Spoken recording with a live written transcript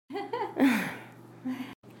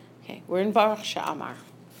we're in Baruch She'amar.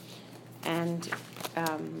 And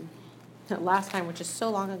last time, which is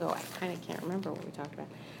so long ago, I kind of can't remember what we talked about.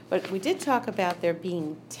 But we did talk about there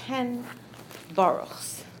being 10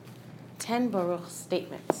 Baruchs, 10 Baruch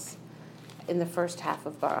statements in the first half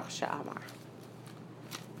of Baruch She'amar.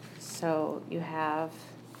 So you have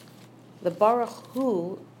the Baruch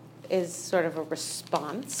Hu is sort of a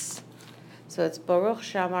response. So it's Baruch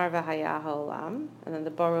She'amar v'haya ha'olam, and then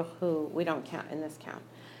the Baruch Hu, we don't count in this count.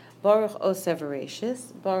 Baruch Oseh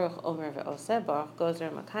v'reishis, Baruch Omer v'oseh, Baruch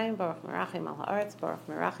Gozer Makayim, Baruch Merachim al ha'aretz, Baruch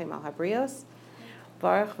Merachim al habrios,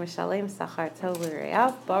 Baruch Mishalem Sachar Tov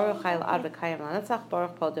l'Re'av, Baruch Hayil Ad v'Kayim l'Netzach,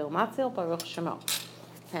 Baruch Podil Matzil, Baruch Shemo.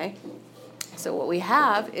 Okay? So what we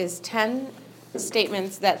have is 10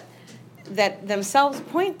 statements that themselves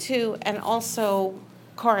point to and also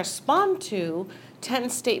correspond to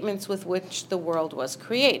 10 statements with which the world was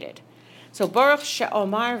created. So Baruch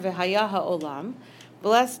She'omar v'haya ha'olam,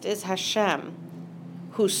 blessed is Hashem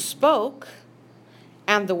who spoke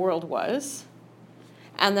and the world was.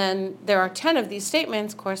 And then there are 10 of these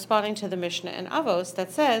statements corresponding to the Mishnah in Avos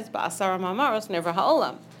that says Ba'asara ma'amaros nivra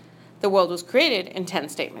ha'olam. The world was created in 10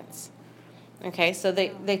 statements. Okay, so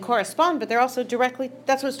they correspond, but they're also directly,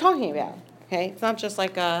 that's what it's talking about. Okay, it's not just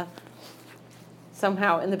like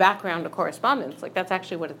somehow in the background a correspondence. Like that's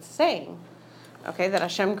actually what it's saying. Okay, that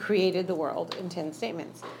Hashem created the world in 10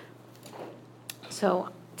 statements. So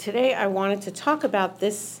today I wanted to talk about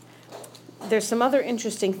this. There's some other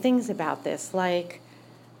interesting things about this, like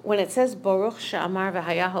when it says Baruch She'amar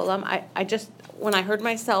v'haya ha'olam, I just, when I heard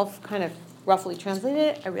myself kind of roughly translate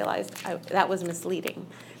it, I realized that was misleading.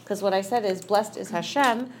 Because what I said is, blessed is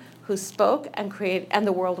Hashem who spoke and created, and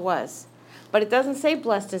the world was. But it doesn't say,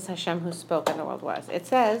 blessed is Hashem who spoke and the world was. It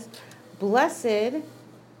says, blessed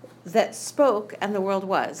that spoke and the world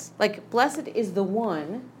was. Like, blessed is the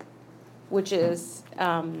one, which is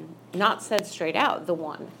not said straight out, the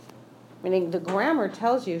one. Meaning the grammar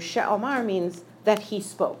tells you, She'omar means that he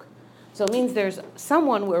spoke. So it means there's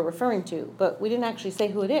someone we're referring to, but we didn't actually say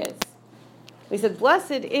who it is. We said,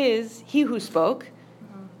 blessed is he who spoke,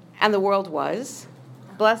 and the world was.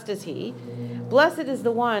 Blessed is he. Blessed is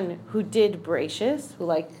the one who did Bereshis, who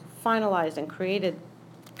finalized and created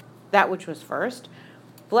that which was first.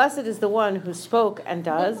 Blessed is the one who spoke and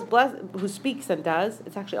does. Who speaks and does.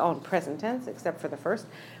 It's actually all in present tense, except for the first.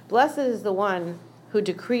 Blessed is the one who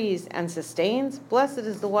decrees and sustains. Blessed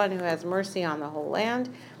is the one who has mercy on the whole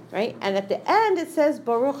land. Right? And at the end it says,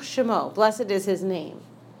 Baruch Shemo. Blessed is his name.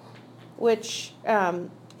 Which,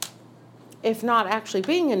 if not actually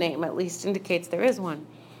being a name, at least indicates there is one.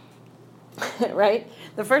 Right?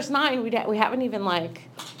 The first 9, we haven't even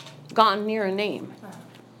gone near a name.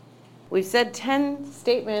 We've said 10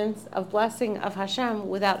 statements of blessing of Hashem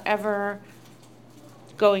without ever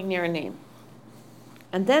going near a name.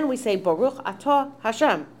 And then we say, Baruch atah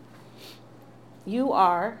Hashem. You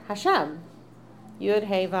are Hashem. Yud,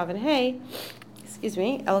 Hey, Vav, and Hey. Excuse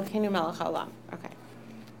me. Elokeinu melech haolam. Okay.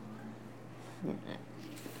 You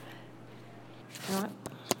know what?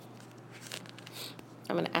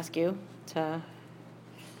 I'm going to ask you to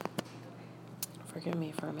forgive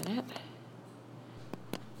me for a minute.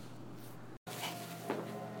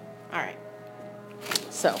 All right.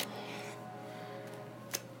 So,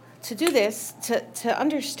 to do this, to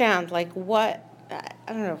understand what,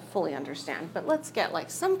 I don't know, fully understand, but let's get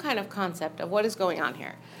some kind of concept of what is going on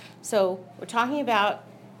here. So, we're talking about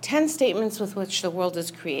 10 statements with which the world is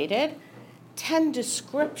created, 10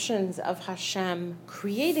 descriptions of Hashem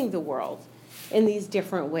creating the world in these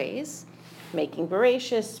different ways, making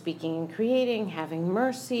Bereshis, speaking and creating, having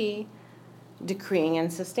mercy, decreeing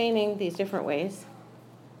and sustaining, these different ways.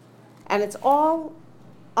 And it's all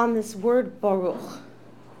on this word Baruch.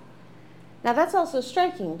 Now that's also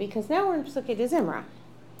striking because now we're in Pesukei de Zimra.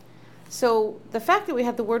 So the fact that we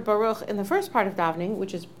had the word Baruch in the first part of davening,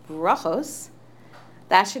 which is brachos,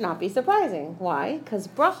 that should not be surprising. Why? Because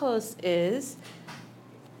brachos is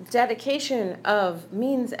dedication of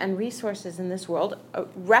means and resources in this world,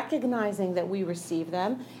 recognizing that we receive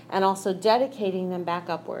them, and also dedicating them back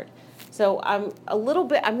upward. So I'm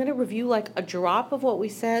going to review a drop of what we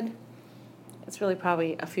said. It's really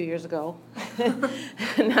probably a few years ago,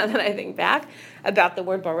 now that I think back, about the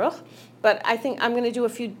word Baruch. But I think I'm going to do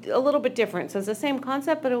a little bit different. So it's the same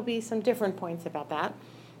concept, but it'll be some different points about that.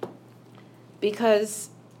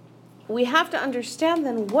 Because we have to understand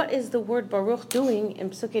then what is the word Baruch doing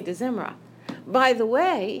in Pesukei de Zimra. By the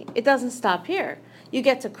way, it doesn't stop here. You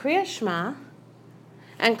get to Kriyas Shema,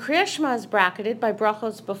 and Kriyas Shema is bracketed by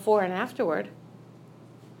brachos before and afterward.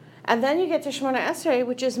 And then you get to Shemona Esrei,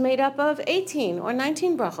 which is made up of 18 or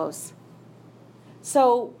 19 brachos.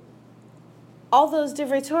 So all those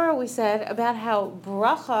divrei Torah we said about how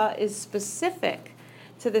bracha is specific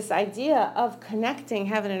to this idea of connecting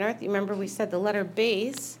heaven and earth. You remember we said the letter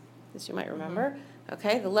Beis, this you might remember,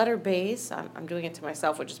 okay? The letter Beis, I'm doing it to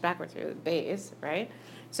myself, which is backwards here, Beis, right?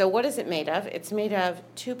 So what is it made of? It's made of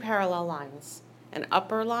two parallel lines, an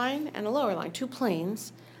upper line and a lower line, two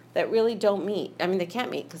planes that really don't meet. I mean, they can't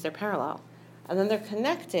meet because they're parallel. And then they're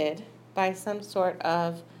connected by some sort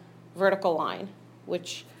of vertical line,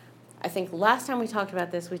 which I think last time we talked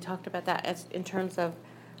about this, we talked about that as in terms of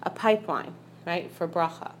a pipeline, right, for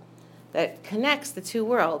bracha, that connects the two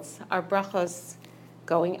worlds, our brachas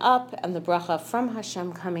going up and the bracha from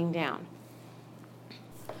Hashem coming down.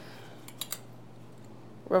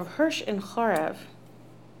 Rav Hirsch in Chorev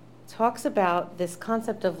talks about this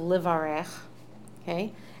concept of livarech,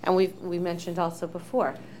 okay, and we mentioned also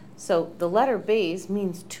before. So the letter Beis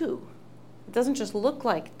means two. It doesn't just look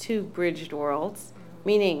like two bridged worlds,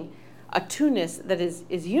 meaning a two-ness that is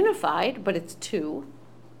unified, but it's two.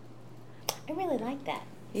 I really like that.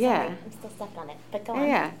 Yeah. Sorry, I'm still stuck on it, but go on.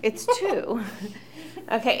 Yeah, it's two.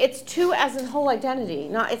 Okay, it's two as in whole identity.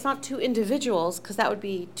 It's not two individuals, because that would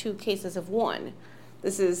be two cases of one.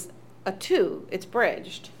 This is a two. It's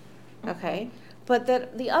bridged. Okay, but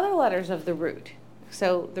the other letters of the root.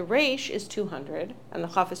 So the resh is 200 and the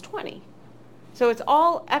chaf is 20. So it's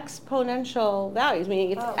all exponential values,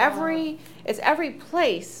 meaning it's every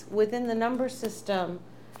place within the number system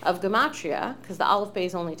of gematria, because the aleph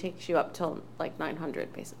beis only takes you up till like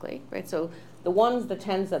 900 basically, right? So the ones, the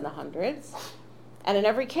tens, and the hundreds, and in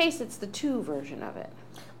every case it's the two version of it.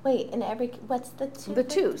 Wait, what's the two? The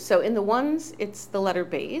two. So in the ones it's the letter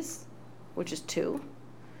beis, which is 2.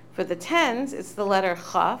 For the tens it's the letter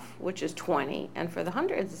chaf, which is 20, and for the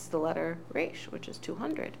hundreds it's the letter resh, which is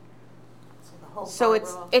 200. So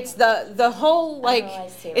it's the whole, like,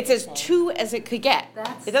 it's as two as it could get.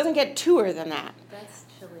 It doesn't get twoer than that. That's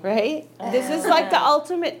chilly. Right? This is like the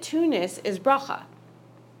ultimate two-ness is bracha.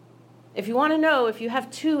 If you want to know, if you have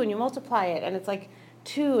 2 and you multiply it, and it's like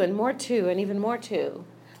 2 and more 2 and even more 2,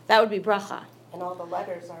 that would be bracha. And all the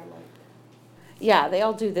letters are like... Yeah, they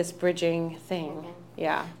all do this bridging thing. Okay.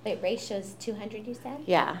 Yeah. Wait, ratio's 200, you said?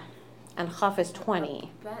 Yeah. And chaf is 20.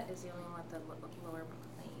 Bet is dealing with the lower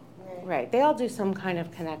plane. Right. They all do some kind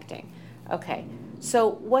of connecting. Okay. So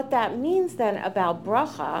what that means then about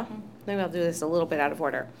bracha, maybe I'll do this a little bit out of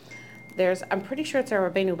order. I'm pretty sure it's a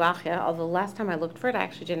Rabbeinu Bachya, although last time I looked for it, I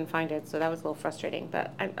actually didn't find it, so that was a little frustrating,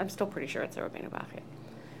 but I'm still pretty sure it's a Rabbeinu Bachya,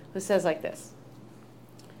 who says like this.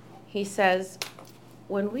 He says,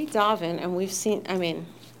 when we daven, and we've seen,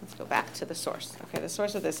 let's go back to the source. Okay, the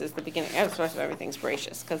source of this is the beginning. The source of everything's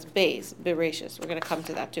Bereshis, because Beis, Bereshis, we're going to come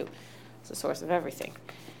to that too. It's the source of everything.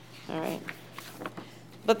 All right.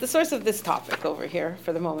 But the source of this topic over here,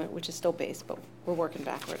 for the moment, which is still Beis, but we're working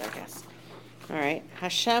backward, I guess. All right.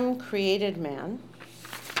 Hashem created man.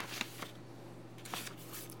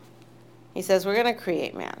 He says, we're going to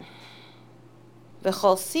create man.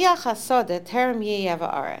 V'chol siach hasodeh terem yeh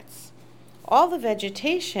va'aretz. All the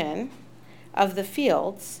vegetation of the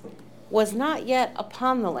fields was not yet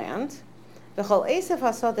upon the land. V'chol esav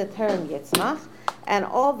hasodeh terem yitzmach. And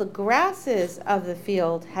all the grasses of the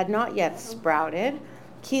field had not yet sprouted.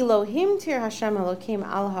 Ki lo himtir Hashem Elokim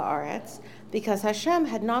al haaretz, because Hashem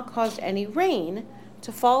had not caused any rain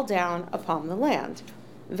to fall down upon the land.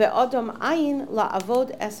 Ve'odom ayin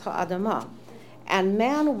la'avod es ha'adamah. And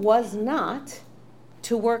man was not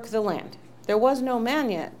to work the land. There was no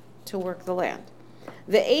man yet to work the land.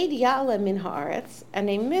 Ve'ed ya'ale min haaretz, and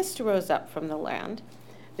a mist rose up from the land.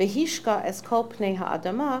 Ve'hishka es kol pnei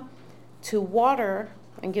ha'adamah, to water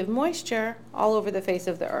and give moisture all over the face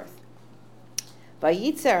of the earth.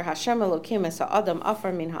 Vayitzer Hashem Elokim es ha'adam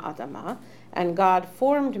afar min ha'adamah, and God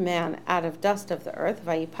formed man out of dust of the earth.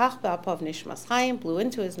 Vayipach ba'apav nishmas chayim, blew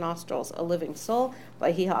into his nostrils a living soul.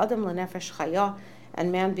 Vayi ha'adam lenefesh chaya,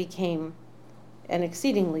 and man became an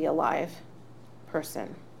exceedingly alive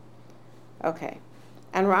person. Okay,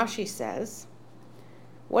 and Rashi says,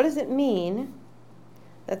 what does it mean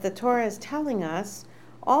that the Torah is telling us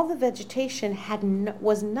all the vegetation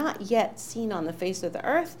was not yet seen on the face of the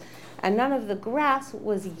earth, and none of the grass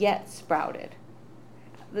was yet sprouted?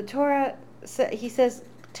 The Torah, he says,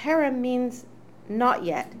 terem means not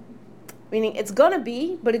yet, meaning it's going to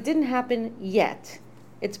be, but it didn't happen yet.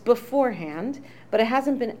 It's beforehand, but it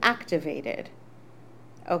hasn't been activated.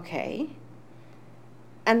 Okay.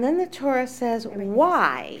 And then the Torah says,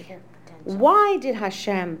 why? Why did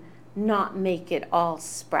Hashem not make it all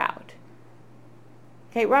sprout?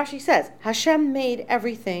 Okay, Rashi says, Hashem made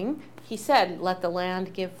everything. He said, let the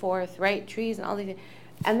land give forth, right, trees and all these things.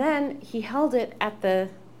 And then he held it at the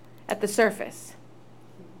surface.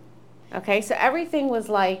 Okay, so everything was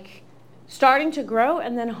like starting to grow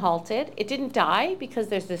and then halted. It didn't die because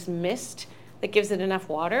there's this mist that gives it enough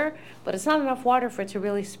water, but it's not enough water for it to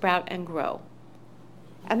really sprout and grow.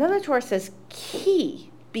 And then the Torah says,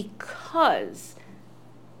 ki, because.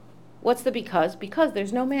 What's the because? Because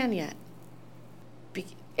there's no man yet.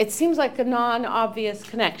 It seems like a non-obvious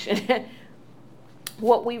connection.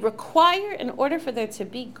 What we require in order for there to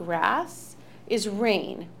be grass is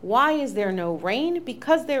rain. Why is there no rain?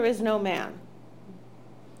 Because there is no man.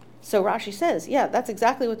 So Rashi says, yeah, that's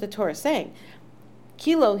exactly what the Torah is saying.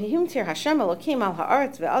 Kilo hihimtir Hashem Elokim al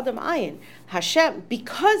haaretz ve'adam ayin. Hashem,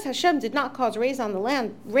 because Hashem did not cause rain on the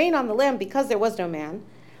land because there was no man,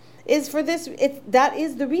 is for this. That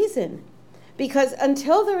is the reason, because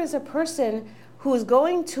until there is a person who is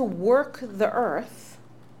going to work the earth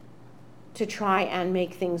to try and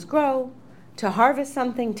make things grow, to harvest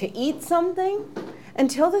something, to eat something,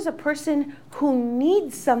 until there's a person who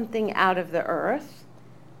needs something out of the earth,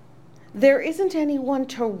 there isn't anyone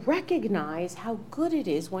to recognize how good it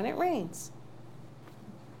is when it rains.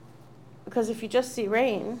 Because if you just see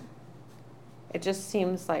rain, it just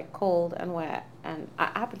seems like cold and wet. And I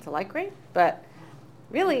happen to like rain, but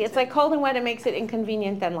really it's like cold and wet. It makes it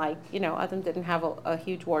inconvenient. And like, Adam didn't have a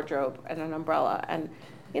huge wardrobe and an umbrella. And,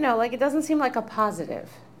 like it doesn't seem like a positive.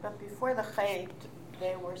 But before the Chait,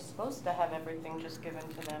 they were supposed to have everything just given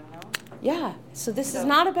to them, no? Yeah, so this is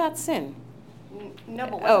not about sin. No,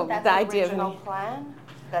 but wasn't that the the idea of original plan?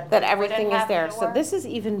 That everything wouldn't is have there. to So work? this is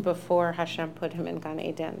even before Hashem put him in Gan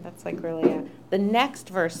Eden. That's like really the next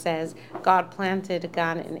verse says, God planted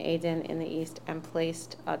Gan in Eden in the east and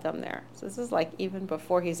placed Adam there. So this is like even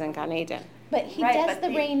before he's in Gan Eden. But he Right, does but the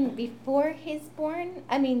the- rain before he's born?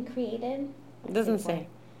 Created? It doesn't Before. say.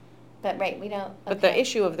 But right, we don't. But the okay.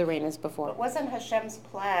 issue of the rain is before. But wasn't Hashem's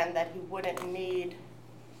plan that he wouldn't need,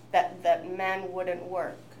 that man wouldn't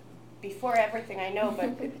work? Before everything, I know, but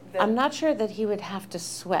I'm not sure that he would have to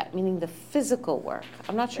sweat, meaning the physical work.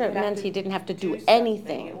 I'm not sure it He'd have meant to he didn't have to do something.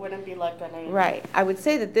 anything. It wouldn't be like an angel. Right. I would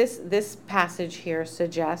say that this passage here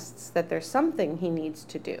suggests that there's something he needs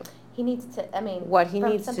to do. He needs to, What he from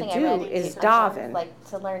needs to something I do read, is he learns, daven. like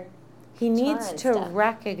to learn. He needs and to stuff.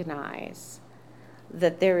 recognize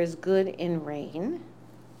that there is good in rain.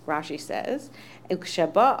 Rashi says,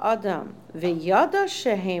 "Ukshaba Adam v'yada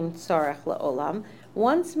shehem tzarech la'olam."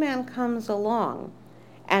 Once man comes along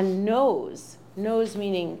and knows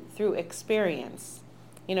meaning through experience.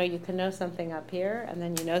 You can know something up here and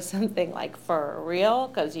then you know something like for real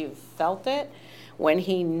because you've felt it. When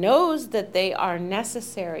he knows that they are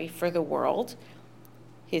necessary for the world,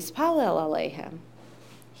 hispalel aleihem.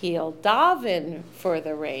 He'll daven for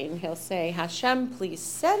the rain. He'll say, Hashem, please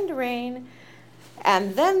send rain.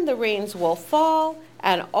 And then the rains will fall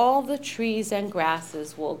and all the trees and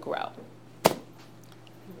grasses will grow.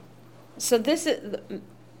 So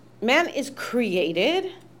man is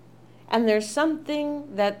created, and there's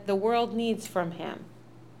something that the world needs from him,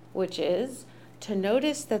 which is to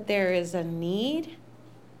notice that there is a need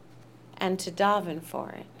and to daven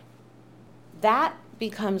for it. That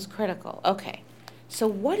becomes critical. Okay, so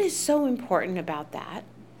what is so important about that?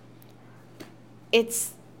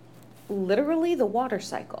 It's literally the water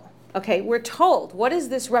cycle. Okay, we're told, what is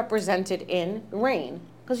this represented in rain?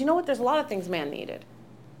 Because you know what? There's a lot of things man needed.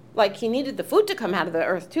 Like he needed the food to come out of the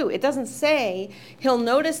earth too. It doesn't say he'll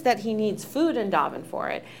notice that he needs food and daven for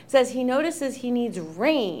it. It says he notices he needs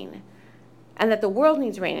rain and that the world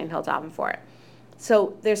needs rain and he'll daven for it.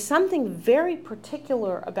 So there's something very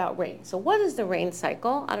particular about rain. So what is the rain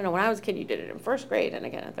cycle? I don't know, when I was a kid you did it in first grade and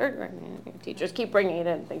again in third grade. Teachers keep bringing it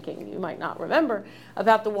in thinking you might not remember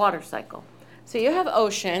about the water cycle. So you have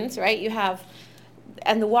oceans, right?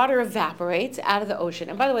 And the water evaporates out of the ocean.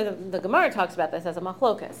 And by the way, the Gemara talks about this as a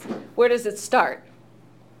machlokas. Where does it start?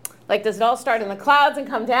 Like, does it all start in the clouds and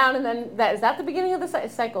come down, and then is that the beginning of the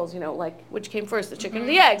cycles? Like, which came first, the chicken or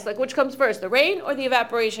the eggs? Like, which comes first, the rain or the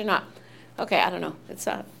evaporation? Okay, I don't know. It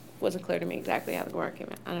wasn't clear to me exactly how the Gemara came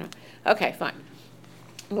in. I don't know. Okay, fine.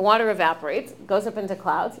 The water evaporates, goes up into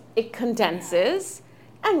clouds, it condenses,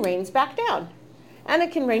 and rains back down. And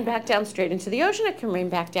it can rain back down straight into the ocean. It can rain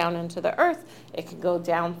back down into the earth. It can go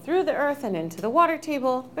down through the earth and into the water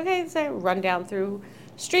table. Okay, so run down through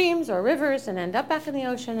streams or rivers and end up back in the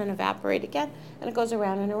ocean and evaporate again. And it goes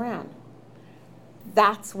around and around.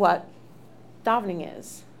 That's what davening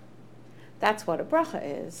is. That's what a bracha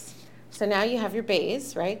is. So now you have your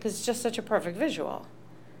bays, right? Because it's just such a perfect visual.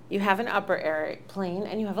 You have an upper air plane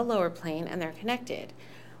and you have a lower plane and they're connected.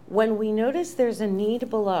 When we notice there's a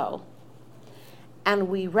need below, and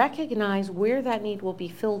we recognize where that need will be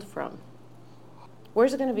filled from.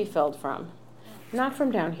 Where's it going to be filled from? Not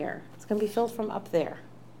from down here. It's going to be filled from up there.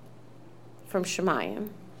 from Shemayim,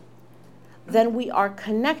 then we are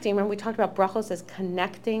connecting. Remember we talked about brachos as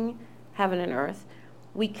connecting heaven and earth.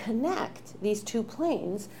 We connect these two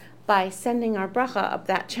planes by sending our bracha up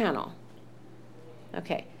that channel.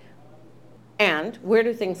 Okay. And where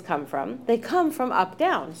do things come from? They come from up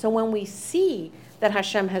down. So when we see that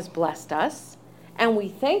Hashem has blessed us and we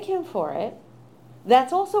thank him for it,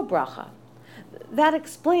 that's also bracha. That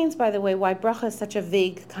explains, by the way, why bracha is such a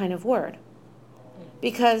vague kind of word.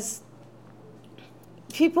 Because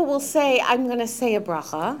people will say, I'm going to say a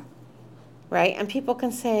bracha, right? And people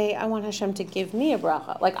can say, I want Hashem to give me a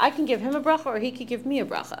bracha. Like, I can give him a bracha or he could give me a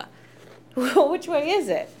bracha. Which way is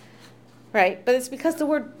it? Right? But it's because the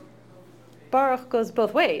word baruch goes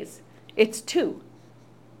both ways. It's two.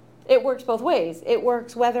 It works both ways. It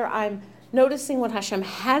works whether I'm noticing what Hashem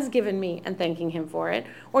has given me and thanking him for it,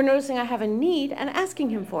 or noticing I have a need and asking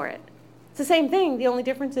him for it. It's the same thing. The only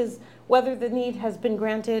difference is whether the need has been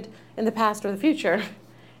granted in the past or the future.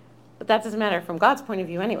 But that doesn't matter from God's point of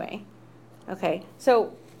view anyway. Okay,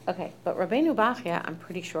 but Rabbeinu Bachya, I'm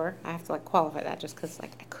pretty sure, I have to qualify that just because I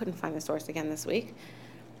couldn't find the source again this week,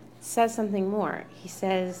 says something more. He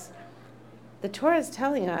says, the Torah is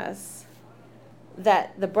telling us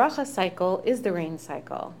that the bracha cycle is the rain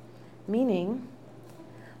cycle, meaning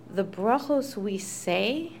the brachos we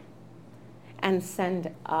say and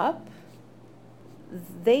send up,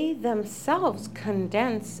 they themselves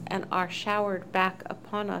condense and are showered back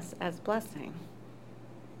upon us as blessing.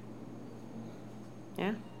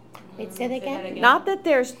 Yeah? Wait, say that again? Not that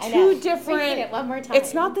there's I know. two different... Repeat it one more time.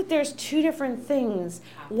 It's not that there's two different things.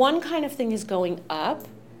 One kind of thing is going up,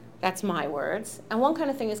 that's my words, and one kind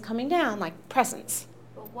of thing is coming down, like presents.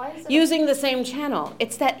 But why is it Using the same channel.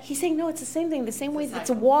 It's that, he's saying, no, it's the same thing. The same way that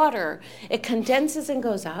it's water. It condenses and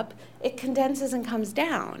goes up. It condenses and comes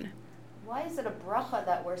down. why is it a bracha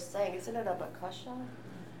that we're saying? Isn't it a bakasha?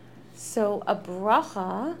 So a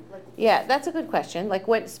bracha, Like, yeah, that's a good question. Like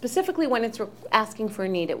specifically when it's asking for a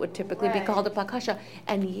need, it would typically be Right. called a bakasha.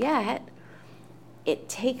 And yet, it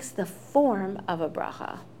takes the form of a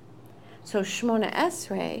bracha. So Shmona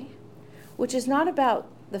Esrei, which is not about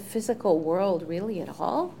the physical world really at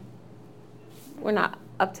all. We're not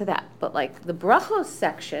up to that. But the brachos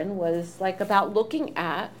section was about looking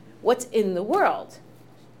at what's in the world.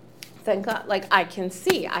 Thank God, I can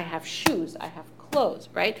see, I have shoes, I have clothes,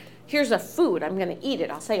 right? Here's a food, I'm going to eat it,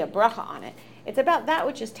 I'll say a bracha on it. It's about that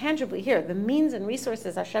which is tangibly here, the means and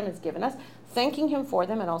resources Hashem has given us, thanking him for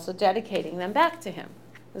them and also dedicating them back to him.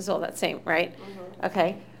 This is all that same, right? Mm-hmm.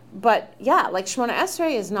 Okay, but yeah, Shmona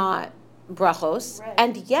Esrei is not brachos, Right.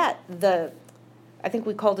 and yet I think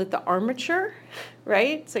we called it the armature,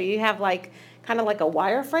 right? So you have kind of like a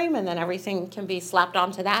wireframe, and then everything can be slapped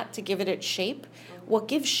onto that to give it its shape. What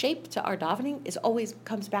gives shape to our davening is always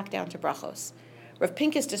comes back down to brachos. Rav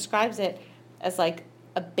Pincus describes it as a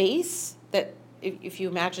base that, if you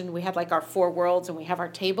imagine we have our four worlds and we have our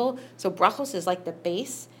table, so brachos is the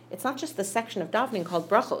base. It's not just the section of davening called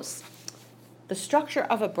brachos. The structure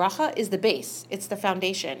of a bracha is the base. It's the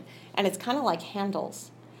foundation, and it's kind of like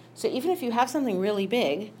handles. So even if you have something really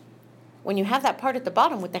big, when you have that part at the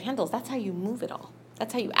bottom with the handles, that's how you move it all.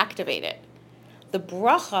 That's how you activate it. The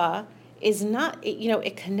bracha is not,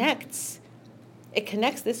 it connects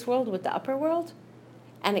this world with the upper world,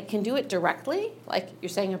 and it can do it directly, like you're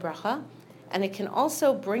saying a bracha, and it can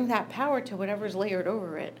also bring that power to whatever's layered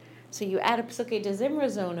over it. So you add a Pesukei de Zimra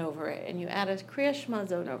zone over it, and you add a Kriya Shema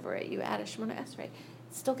zone over it, you add a Shmona Esrei. It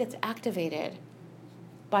still gets activated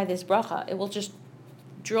by this bracha. It will just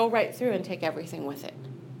drill right through and take everything with it.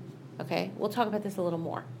 Okay? We'll talk about this a little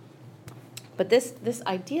more. But this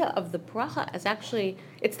idea of the bracha is actually,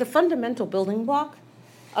 it's the fundamental building block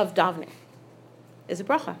of davening, is a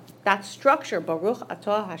bracha. That structure, Baruch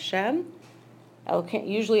Atah Hashem,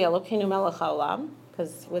 usually Elokeinu melech haolam,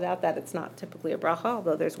 because without that it's not typically a bracha,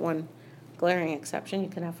 although there's one glaring exception. You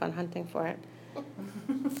can have fun hunting for it.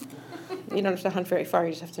 You don't have to hunt very far,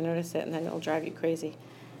 you just have to notice it, and then it'll drive you crazy.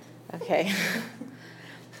 Okay.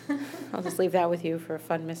 I'll just leave that with you for a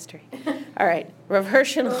fun mystery. All right, Rav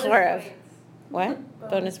Hirsch and Chorev. What?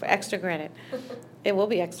 Bonus for extra credit. It will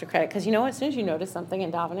be extra credit, because you know what? As soon as you notice something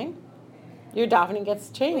in davening, your davening gets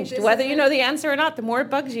changed. Wait, Whether you know the answer or not, the more it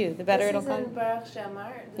bugs you, the better it'll This is in come. Baruch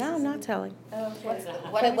Shamar? No, I'm not telling.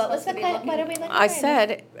 Wait, what was the question? What are we looking for? I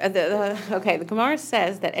said, the Gemara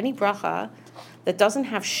says that any bracha that doesn't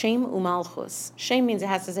have Shem umalchus, Shem means it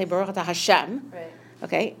has to say Baruch Atah Hashem, Right.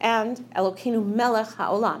 okay, and Elokeinu melech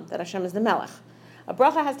haolam, that Hashem is the melech. A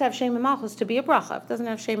bracha has to have Shem and malchus to be a bracha. If it doesn't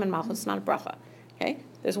have Shem and malchus, it's not a bracha. Okay?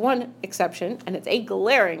 There's one exception, and it's a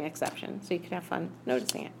glaring exception, so you can have fun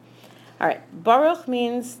noticing it. All right, Baruch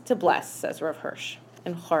means to bless, says Rav Hirsch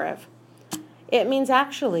in Chorev. It means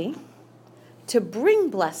actually to bring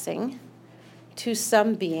blessing to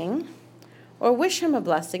some being or wish him a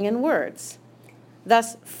blessing in words,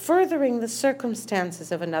 thus furthering the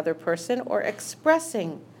circumstances of another person or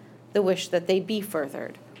expressing the wish that they be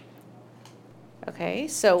furthered. Okay,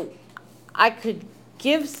 so I could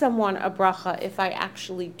give someone a bracha if I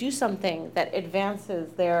actually do something that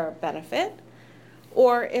advances their benefit,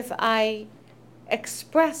 or if I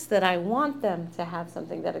express that I want them to have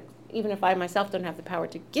something that, even if I myself don't have the power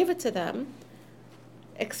to give it to them,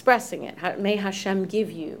 expressing it. May Hashem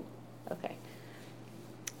give you. Okay.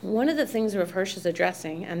 One of the things Rav Hirsch is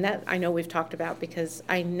addressing, and that I know we've talked about because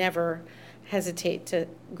I never hesitate to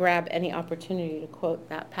grab any opportunity to quote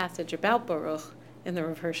that passage about Baruch in the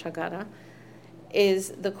Rav Hirsch Haggadah, is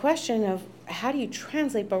the question of how do you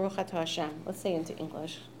translate Baruch Atah Hashem? Let's say into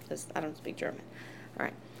English, because I don't speak German. All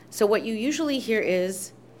right. So what you usually hear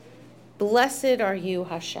is, blessed are you,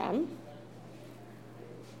 Hashem,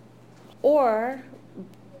 or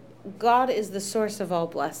God is the source of all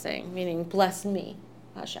blessing, meaning bless me,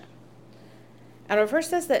 Hashem. And Rav Hirsch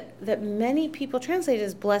says that many people translate it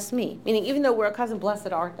as bless me, meaning even though we're a cousin,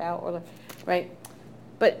 blessed art thou, or right?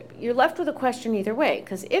 But you're left with a question either way,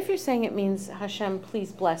 because if you're saying it means Hashem,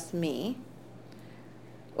 please bless me,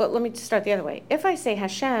 well, let me start the other way. If I say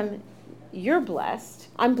Hashem, you're blessed,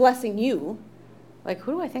 I'm blessing you, like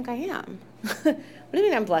who do I think I am? What do you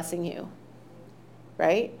mean I'm blessing you?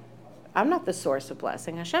 Right? I'm not the source of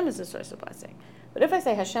blessing. Hashem is the source of blessing. But if I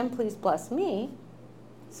say Hashem, please bless me,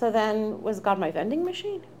 so then was God my vending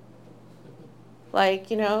machine?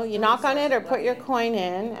 Like, you knock on it or put your coin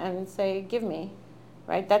in and say, give me,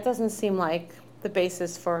 right? That doesn't seem like the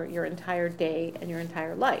basis for your entire day and your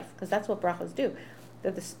entire life, because that's what brachas do.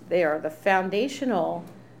 They are the foundational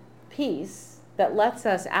piece that lets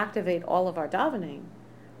us activate all of our davening,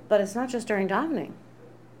 but it's not just during davening.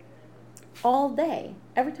 All day,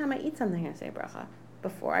 every time I eat something, I say bracha.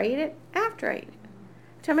 Before I eat it, after I eat it.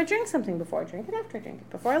 Every time I drink something, before I drink it, after I drink it.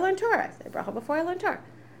 Before I learn Torah, I say bracha before I learn Torah.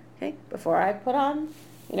 Okay? Before I put on,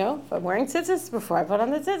 if I'm wearing tzitzis, before I put on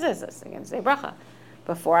the tzitzis, I'm going to say bracha.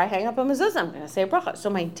 Before I hang up a mezuzah, I'm going to say bracha. So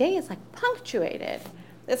my day is like punctuated.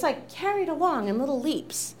 It's like carried along in little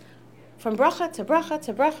leaps. From bracha to bracha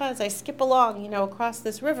to bracha, as I skip along, across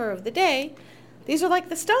this river of the day, these are like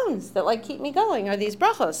the stones that like keep me going, are these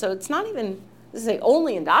brachos. So it's not even, this is like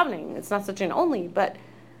only in davening. It's not such an only, but,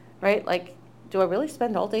 right, like, do I really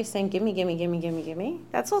spend all day saying, gimme, gimme, gimme, gimme, gimme?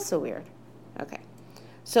 That's also weird. Okay.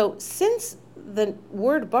 So since the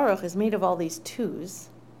word baruch is made of all these twos,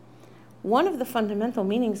 one of the fundamental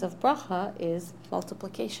meanings of bracha is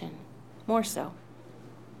multiplication, more so.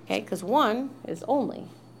 Okay, because one is only.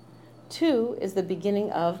 Two is the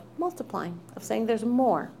beginning of multiplying, of saying there's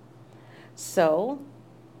more. So,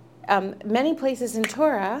 many places in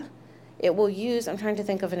Torah, it will use, I'm trying to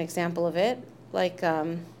think of an example of it, like,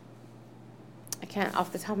 I can't,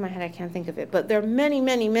 off the top of my head, I can't think of it, but there are many,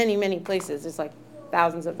 many, many, many places, there's like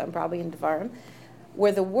thousands of them probably in Devarim,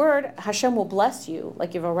 where the word Hashem will bless you,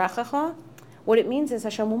 like Yivarechecha, what it means is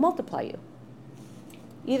Hashem will multiply you.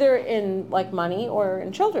 Either in like money or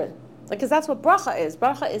in children. Because that's what bracha is.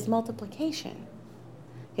 Bracha is multiplication.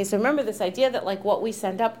 Okay, so remember this idea that like what we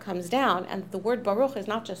send up comes down, and the word baruch is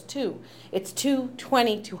not just two. It's 2,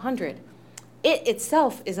 20, 200. It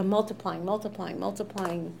itself is a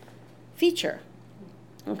multiplying feature.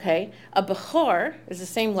 Okay? A bechor is the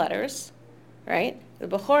same letters, right? The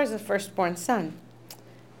bechor is the firstborn son.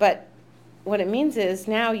 But what it means is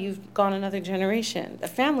now you've gone another generation. The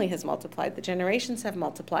family has multiplied. The generations have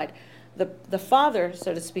multiplied. The father,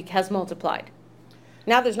 so to speak, has multiplied.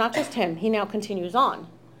 Now there's not just him. He now continues on.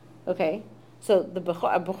 Okay? So a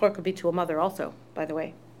bechor could be to a mother also, by the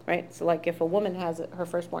way. Right? So like if a woman has her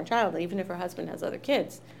firstborn child, even if her husband has other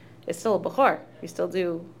kids, it's still a bechor. You still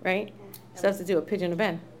do, right? You still have to do a pidyon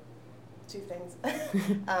ben. Two things.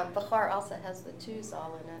 Bechor also has the twos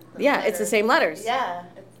all in it. Yeah, letters. It's the same letters. Yeah.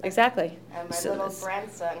 Exactly. And my little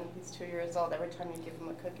grandson, he's 2 years old, every time you give him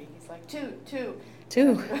a cookie, he's like, two.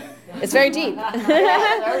 It's very deep. Yeah,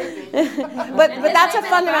 very deep. but that's a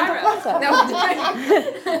fundamental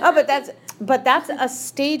concept. But that's a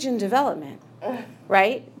stage in development,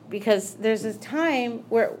 right? Because there's this time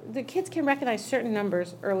where the kids can recognize certain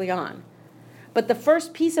numbers early on. But the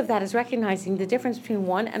first piece of that is recognizing the difference between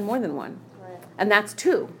one and more than one. Right. And that's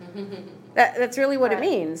two. That's really what it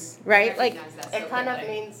means, right? Like it kind of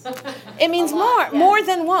means it means more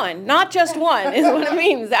than one, not just one is what it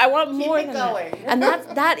means. I want more than going. That. And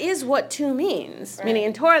that is what two means. Right. Meaning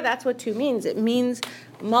in Torah, that's what two means. It means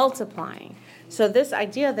multiplying. So this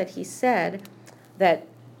idea that he said that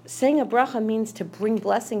saying a bracha means to bring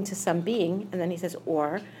blessing to some being, and then he says,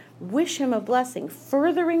 or wish him a blessing,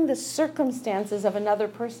 furthering the circumstances of another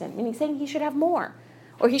person, meaning saying he should have more,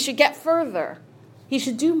 or he should get further, he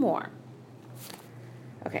should do more.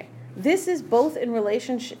 Okay, this is both in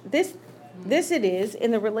relationship, this it is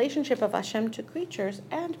in the relationship of Hashem to creatures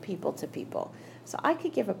and people to people. So I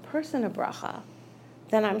could give a person a bracha,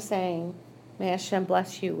 then I'm saying, may Hashem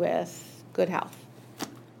bless you with good health.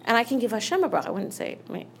 And I can give Hashem a bracha. I wouldn't say,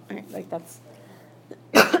 right, like that's,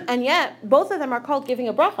 and yet both of them are called giving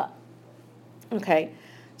a bracha. Okay,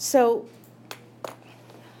 so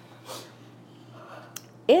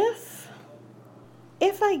if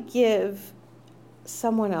I give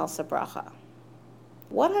someone else a bracha,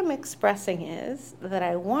 what I'm expressing is that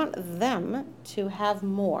I want them to have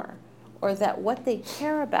more, or that what they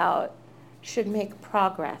care about should make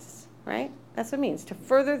progress, right? That's what it means, to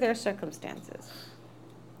further their circumstances.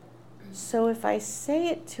 So if I say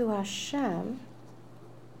it to Hashem,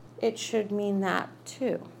 it should mean that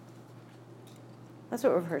too. That's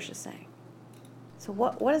what Rav Hirsch is saying. So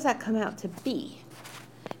what does that come out to be?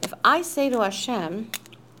 If I say to Hashem,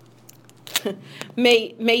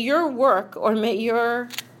 may your work or may your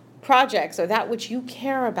projects or that which you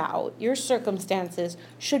care about, your circumstances,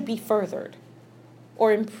 should be furthered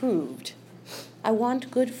or improved. I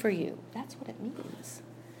want good for you. That's what it means.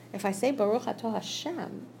 If I say Baruch Atah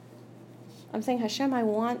Hashem, I'm saying, Hashem, I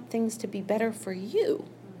want things to be better for you.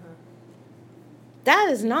 Mm-hmm. That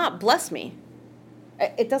is not bless me.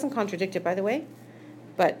 It doesn't contradict it, by the way,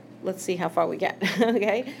 but let's see how far we get,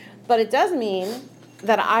 okay? But it does mean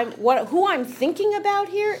that who I'm thinking about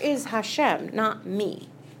here is Hashem, not me.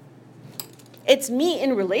 It's me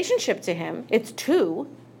in relationship to him. It's two,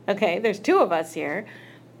 okay? There's two of us here.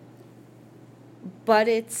 But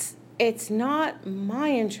it's not my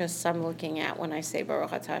interests I'm looking at when I say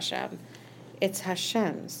Baruch Atah Hashem. It's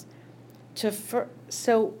Hashem's.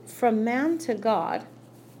 So from man to God,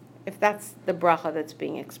 if that's the bracha that's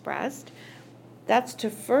being expressed, that's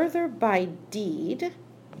to further by deed.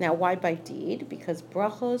 Now, why by deed? Because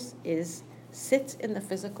brachos sits in the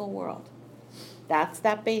physical world. That's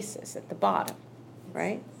that basis at the bottom,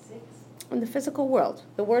 right? In the physical world.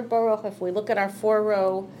 The word Baruch, if we look at our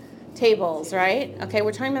 4-row tables, right? Okay,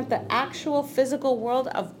 we're talking about the actual physical world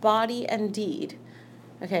of body and deed.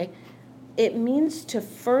 Okay? It means to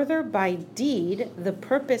further by deed the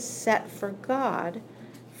purpose set for God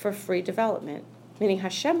for free development. Meaning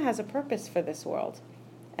Hashem has a purpose for this world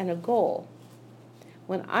and a goal.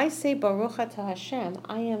 When I say Baruch Atah Hashem,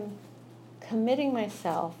 I am committing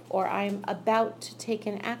myself, or I am about to take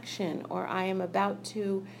an action, or I am about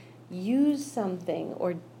to use something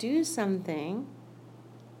or do something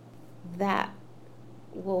that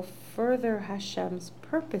will further Hashem's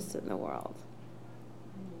purpose in the world.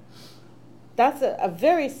 That's a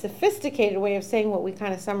very sophisticated way of saying what we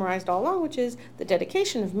kind of summarized all along, which is the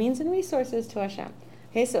dedication of means and resources to Hashem.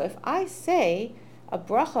 Okay, so if I say a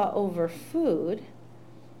bracha over food,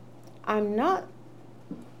 the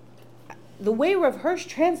way Rav Hirsch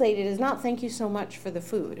translated is not thank you so much for the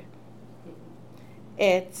food.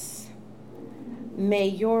 It's may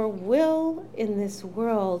your will in this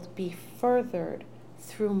world be furthered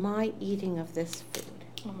through my eating of this food.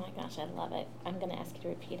 Oh my gosh, I love it. I'm going to ask you to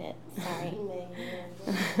repeat it. Sorry.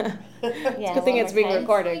 It's a good thing it's being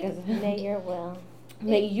recorded. May your will.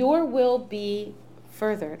 May your will be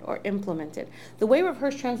furthered or implemented. The way Rav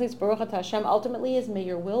Hirsch translates Baruch Atah Hashem ultimately is may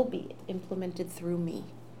your will be implemented through me.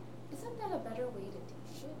 Isn't that a better way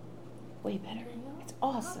to teach it? Way better. It's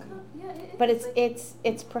awesome. Yeah, But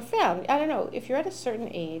it's profound. I don't know, if you're at a certain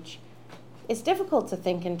age, it's difficult to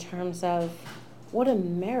think in terms of what a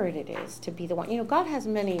merit it is to be the one. You know, God has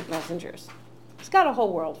many messengers. He's got a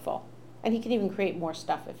whole world full. And he can even create more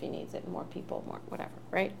stuff if he needs it, more people, more whatever,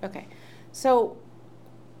 right? Okay. So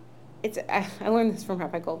I learned this from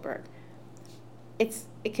Rabbi Goldberg.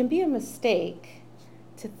 It can be a mistake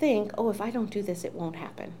to think, oh, if I don't do this, it won't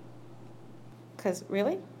happen. Because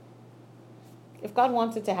really? If God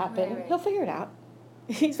wants it to happen, right. He'll figure it out.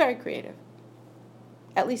 He's very creative.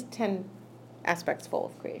 At least 10 aspects full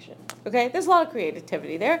of creation. Okay? There's a lot of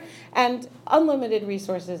creativity there and unlimited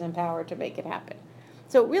resources and power to make it happen.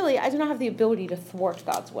 So really, I do not have the ability to thwart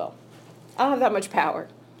God's will. I don't have that much power.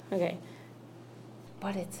 Okay?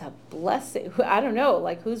 But it's a blessing. I don't know,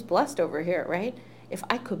 like who's blessed over here, right? If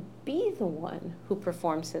I could be the one who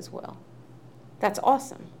performs his will, that's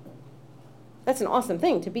awesome. That's an awesome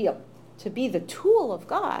thing to be the tool of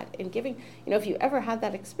God in giving. You know, if you ever had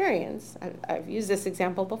that experience, I've used this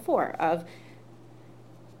example before of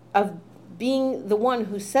being the one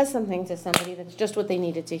who says something to somebody that's just what they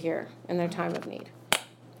needed to hear in their time of need,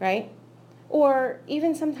 right? Or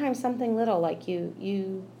even sometimes something little, like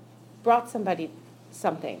you brought somebody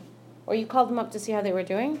something, or you called them up to see how they were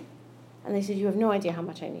doing, and they said, you have no idea how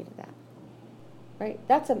much I needed that. Right?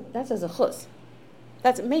 That's a zechus.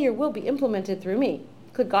 That's, may your will be implemented through me.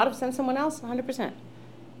 Could God have sent someone else? 100%.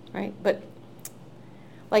 Right? But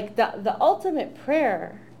like the ultimate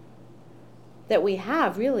prayer that we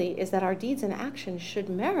have really is that our deeds and actions should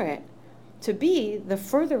merit to be the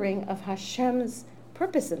furthering of Hashem's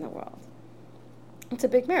purpose in the world. It's a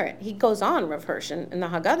big merit. He goes on, Rav Hirsch, in the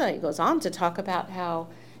Haggadah, he goes on to talk about how,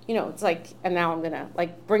 it's like, and now I'm going to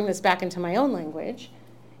like bring this back into my own language.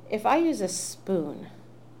 If I use a spoon,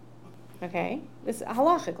 okay, this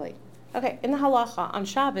halachically, okay, in the halacha on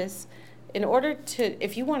Shabbos, in order to,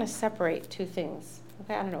 if you want to separate two things,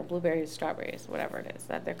 okay, I don't know, blueberries, strawberries, whatever it is,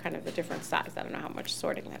 that they're kind of a different size. I don't know how much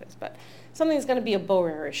sorting that is, but something's going to be a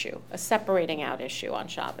borer issue, a separating out issue on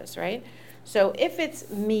Shabbos, right? So if it's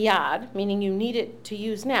miyad, meaning you need it to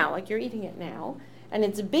use now, like you're eating it now, and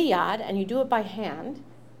it's biyad, and you do it by hand,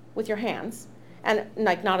 with your hands, and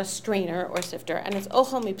like not a strainer or sifter, and it's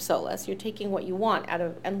ochel mipsolas, you're taking what you want out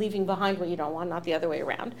of and leaving behind what you don't want, not the other way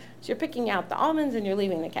around. So you're picking out the almonds and you're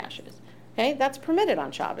leaving the cashews. Okay, that's permitted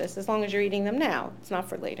on Shabbos as long as you're eating them now. It's not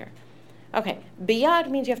for later. Okay, biyad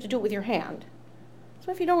means you have to do it with your hand.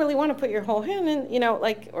 So if you don't really want to put your whole hand in,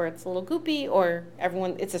 or it's a little goopy, or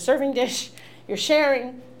it's a serving dish, you're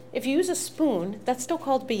sharing. If you use a spoon, that's still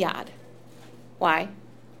called biyad. Why?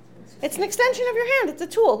 It's an extension of your hand. It's a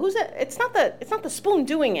tool. It's not the spoon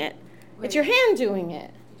doing it. Right. It's your hand doing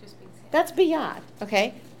it. That's biyad.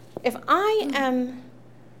 Okay. If I am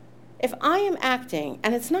acting,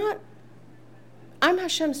 and it's not, I'm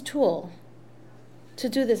Hashem's tool to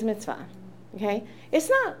do this mitzvah. Okay. It's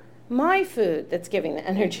not my food that's giving the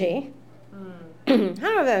energy. I don't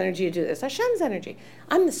have the energy to do this. Hashem's energy.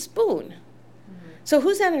 I'm the spoon. So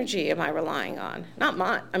whose energy am I relying on? Not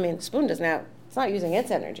mine. I mean, the spoon it's not using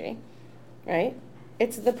its energy, right?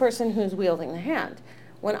 It's the person who's wielding the hand.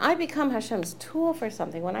 When I become Hashem's tool for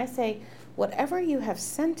something, when I say, whatever you have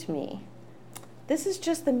sent me, this is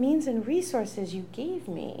just the means and resources you gave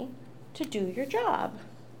me to do your job.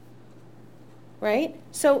 Right?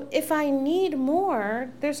 So if I need more,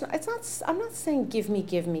 I'm not saying give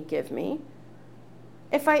me.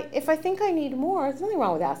 If I think I need more, there's nothing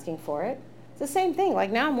wrong with asking for it. It's the same thing.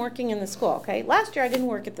 Like now I'm working in the school, okay? Last year I didn't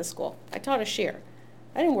work at the school. I taught a shiur.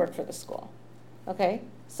 I didn't work for the school. Okay?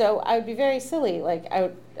 So I would be very silly, like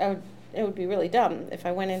it would be really dumb if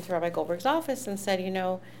I went into Rabbi Goldberg's office and said,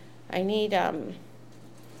 I need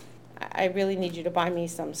I really need you to buy me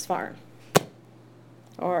some svarim.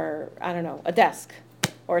 Or, I don't know, a desk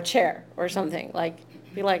or a chair or something. Like,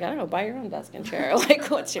 be like, I don't know, buy your own desk and chair.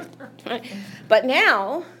 Like, what's your... Right? But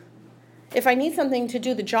now, if I need something to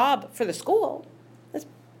do the job for the school,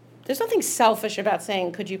 there's nothing selfish about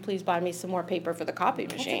saying, could you please buy me some more paper for the copy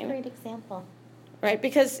machine? That's a great example. Right?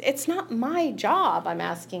 Because it's not my job I'm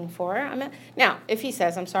asking for. Now, if he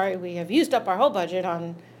says, I'm sorry, we have used up our whole budget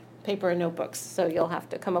on paper and notebooks, so you'll have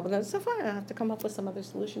to come up with so fine, I have to come up with some other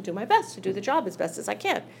solution, do my best to do the job as best as I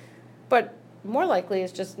can. But more likely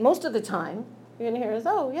it's just most of the time you're going to hear is,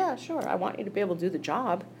 oh yeah, sure, I want you to be able to do the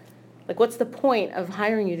job. Like, what's the point of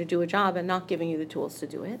hiring you to do a job and not giving you the tools to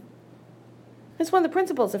do it? It's one of the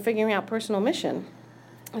principles of figuring out personal mission,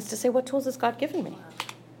 is to say, what tools has God given me?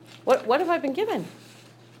 What have I been given?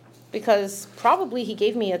 Because probably he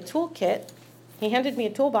gave me a toolkit, he handed me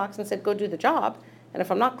a toolbox and said, go do the job. And if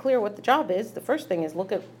I'm not clear what the job is, the first thing is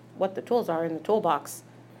look at what the tools are in the toolbox.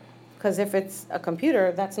 Because if it's a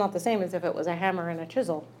computer, that's not the same as if it was a hammer and a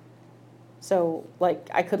chisel. So, like,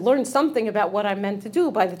 I could learn something about what I'm meant to do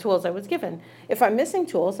by the tools I was given. If I'm missing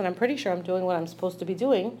tools, and I'm pretty sure I'm doing what I'm supposed to be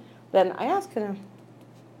doing, then I ask him.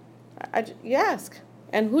 You ask.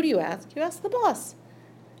 And who do you ask? You ask the boss.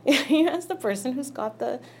 You ask the person who's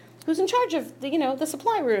in charge of the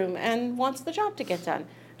supply room and wants the job to get done.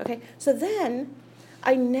 Okay, so then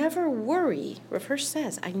I never worry, Rav Hirsch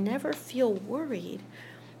says, I never feel worried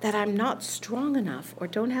that I'm not strong enough or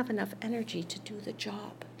don't have enough energy to do the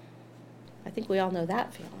job. I think we all know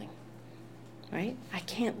that feeling, right? I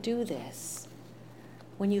can't do this.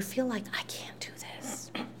 When you feel like, I can't do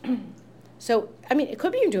this. So, it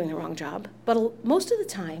could be you're doing the wrong job, but most of the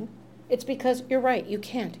time, it's because you're right, you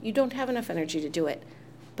can't. You don't have enough energy to do it.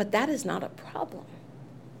 But that is not a problem.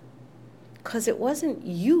 Because it wasn't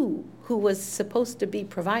you who was supposed to be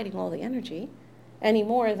providing all the energy any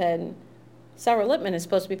more than Sarah Lippman is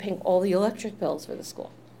supposed to be paying all the electric bills for the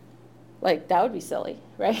school. Like, that would be silly,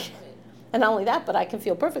 right? And not only that, but I can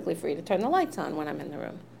feel perfectly free to turn the lights on when I'm in the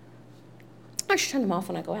room. I should turn them off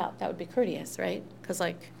when I go out. That would be courteous, right? Because,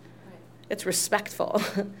 it's respectful.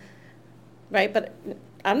 right? But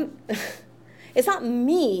it's not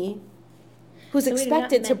me who's So we're not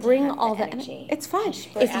expected to meant to bring have all the the energy. energy. It's fine.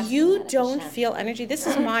 We're If asking you that of don't Hashem. feel energy, this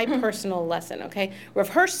is my personal lesson, okay? Rav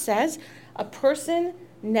Hirsch says a person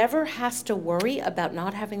never has to worry about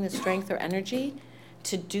not having the strength or energy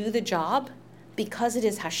to do the job because it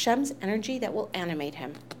is Hashem's energy that will animate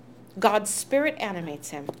him. God's spirit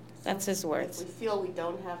animates him. That's his words. If we feel we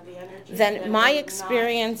don't have the energy, Then my we're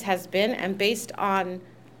experience has been, and based on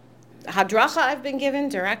hadracha I've been given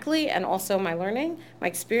directly and also my learning, my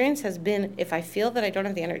experience has been if I feel that I don't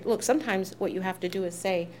have the energy. Look, sometimes what you have to do is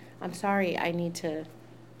say, I'm sorry, I need to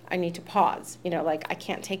pause. Like I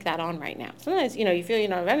can't take that on right now. Sometimes, you feel you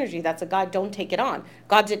don't have energy, that's a God, don't take it on.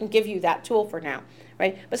 God didn't give you that tool for now,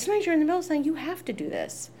 right? But sometimes you're in the middle of saying, you have to do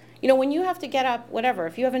this. When you have to get up, whatever,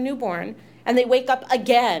 if you have a newborn and they wake up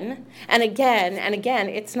again and again and again,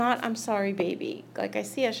 it's not, I'm sorry, baby. Like I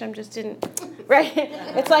see Hashem just didn't, right?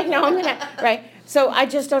 It's like, no, I'm gonna, right? So I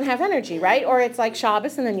just don't have energy, right? Or it's like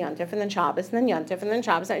Shabbos and then Yontif and then Shabbos and then Yontif and then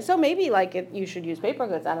Shabbos. So maybe you should use paper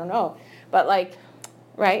goods, I don't know. But like,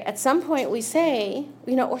 right, at some point we say,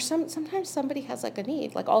 or sometimes somebody has like a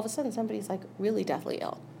need, like all of a sudden somebody's like really deathly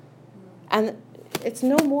ill. And it's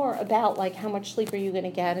no more about like how much sleep are you going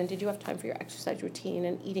to get and did you have time for your exercise routine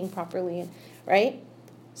and eating properly, right?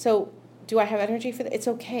 So do I have energy for that? It's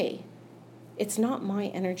okay. It's not my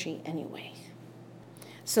energy anyway.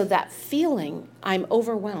 So that feeling, I'm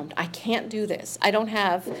overwhelmed, I can't do this, I don't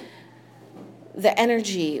have the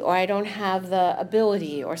energy or I don't have the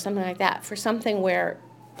ability or something like that for something where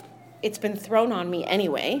it's been thrown on me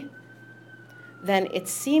anyway, then it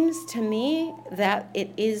seems to me that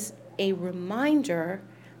it is a reminder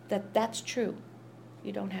that that's true.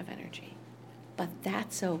 You don't have energy. But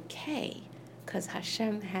that's okay because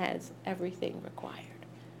Hashem has everything required.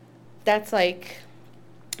 That's like,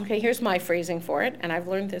 okay, here's my phrasing for it, and I've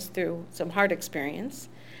learned this through some hard experience.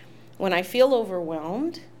 When I feel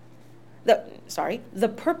overwhelmed, the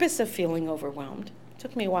purpose of feeling overwhelmed, it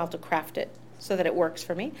took me a while to craft it so that it works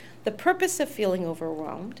for me. The purpose of feeling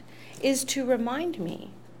overwhelmed is to remind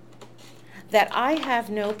me that I have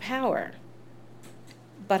no power,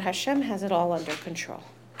 but Hashem has it all under control.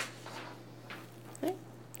 Okay?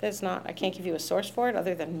 I can't give you a source for it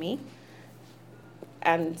other than me.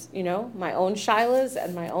 And, my own shilas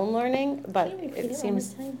and my own learning, but Can you repeat it it one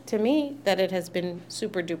seems more time? to me that it has been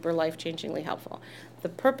super duper life-changingly helpful. The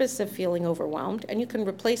purpose of feeling overwhelmed, and you can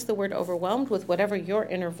replace the word overwhelmed with whatever your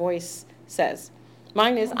inner voice says.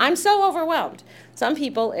 Mine is, I'm so overwhelmed. Some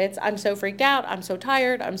people, it's, I'm so freaked out, I'm so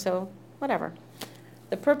tired, I'm so whatever.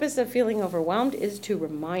 The purpose of feeling overwhelmed is to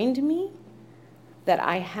remind me that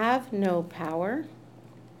I have no power,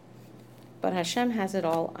 but Hashem has it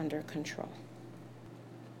all under control.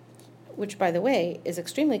 Which, by the way, is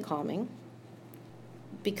extremely calming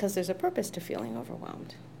because there's a purpose to feeling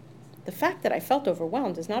overwhelmed. The fact that I felt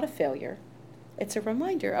overwhelmed is not a failure. It's a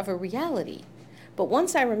reminder of a reality. But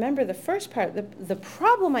once I remember the first part, the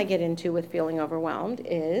problem I get into with feeling overwhelmed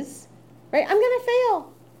is, right, I'm going to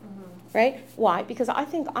fail. Right? Why? Because I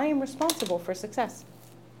think I am responsible for success.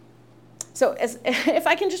 So if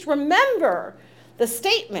I can just remember the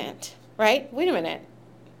statement, right? Wait a minute.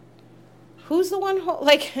 Who's the one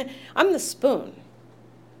I'm the spoon.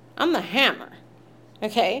 I'm the hammer.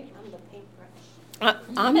 Okay? I'm the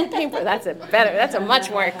paintbrush. I'm the paintbrush. That's a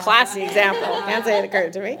much more classy example. Can't say it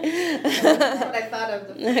occurred to me. That's what I thought of.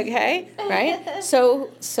 Okay? Right?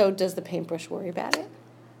 So does the paintbrush worry about it?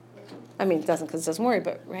 I mean, it doesn't because it doesn't worry,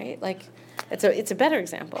 but right? Like, it's a better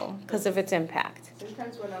example because of its impact.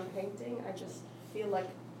 Sometimes when I'm painting, I just feel like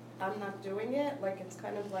I'm not doing it. Like it's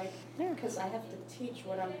kind of like, because I have to teach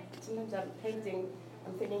sometimes I'm painting,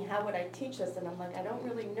 I'm thinking, how would I teach this? And I'm like, I don't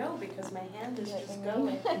really know because my hand is just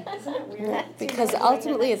going. Isn't it weird? Because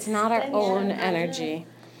ultimately it's not our own energy.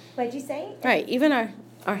 What'd you say? Right, even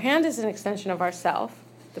our hand is an extension of ourself.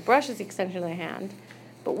 The brush is the extension of the hand,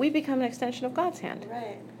 but we become an extension of God's hand.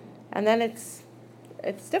 Right. And then it's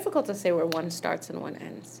difficult to say where one starts and one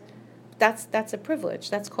ends. That's a privilege.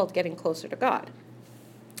 That's called getting closer to God.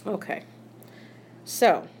 Okay.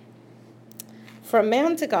 So, from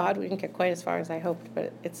man to God, we didn't get quite as far as I hoped,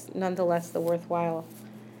 but it's nonetheless the worthwhile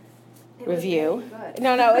review.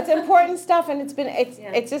 No, it's important stuff, and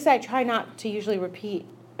it's just I try not to usually repeat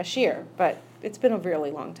a shir, but it's been a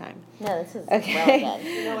really long time. No, this is Okay. well done.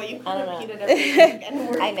 You know what? You I don't can repeat know. it every week, and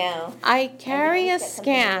we're I know. I carry a always get something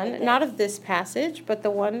scan, with not it. of this passage, but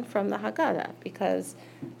the one from the Haggadah, because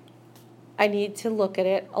I need to look at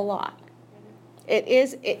it a lot.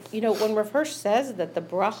 When Rav Hirsch says that the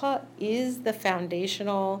bracha is the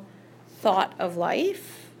foundational thought of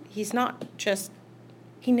life, he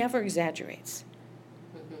never exaggerates.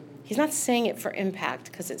 He's not saying it for impact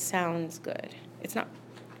because it sounds good. It's not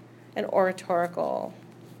an oratorical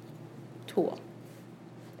tool.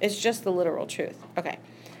 It's just the literal truth. Okay.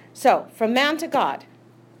 So, from man to God,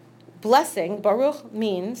 blessing, Baruch,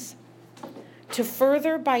 means to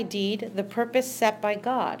further by deed the purpose set by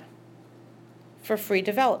God for free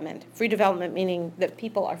development. Free development meaning that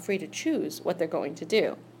people are free to choose what they're going to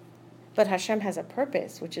do. But Hashem has a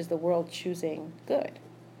purpose, which is the world choosing good,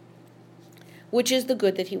 which is the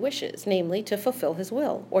good that he wishes, namely to fulfill his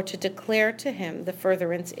will, or to declare to him the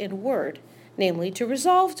furtherance in word, namely to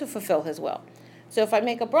resolve to fulfill his will. So if I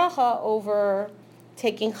make a bracha over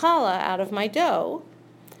taking challah out of my dough,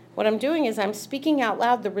 what I'm doing is I'm speaking out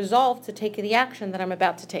loud the resolve to take the action that I'm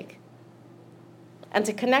about to take. And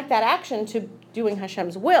to connect that action to doing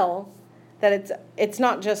Hashem's will, that it's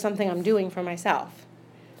not just something I'm doing for myself.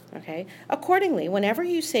 Okay? Accordingly, whenever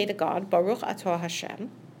you say to God, Baruch Atah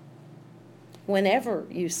Hashem, whenever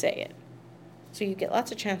you say it, so you get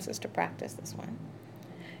lots of chances to practice this one,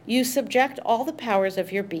 you subject all the powers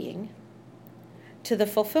of your being to the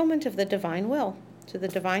fulfillment of the divine will, to the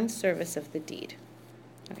divine service of the deed.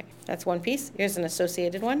 Okay, that's one piece. Here's an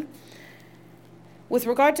associated one. With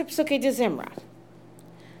regard to Psukei de Zimra,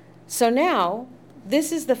 so now,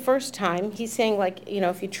 this is the first time he's saying, like,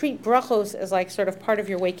 if you treat brachos as like sort of part of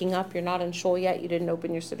your waking up, you're not in shul yet, you didn't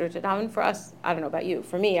open your siddur to daven. For us, I don't know about you.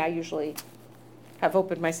 For me, I usually have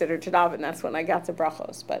opened my siddur to daven. That's when I got to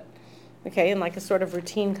brachos. But, okay, in like a sort of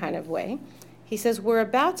routine kind of way. He says, we're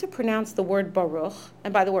about to pronounce the word Baruch.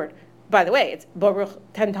 And by the way, it's Baruch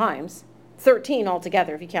 10 times, 13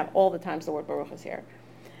 altogether, if you count all the times the word Baruch is here.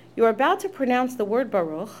 You're about to pronounce the word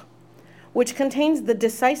Baruch, which contains the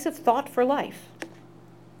decisive thought for life.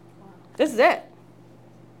 This is it.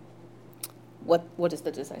 What is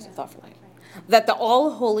the decisive thought for life? That the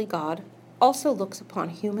all-holy God also looks upon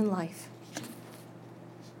human life.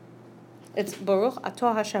 It's Baruch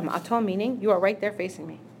Atah Hashem. Atah meaning you are right there facing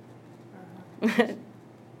me.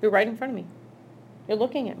 You're right in front of me. You're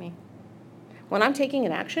looking at me. When I'm taking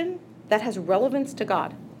an action, that has relevance to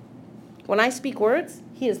God. When I speak words,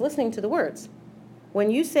 he is listening to the words. When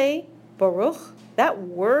you say Baruch, that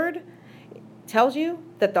word tells you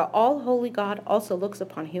that the all-holy God also looks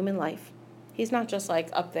upon human life. He's not just like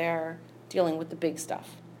up there dealing with the big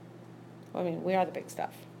stuff. I mean, we are the big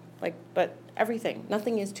stuff. But everything,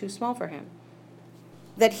 nothing is too small for him.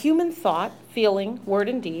 That human thought, feeling, word,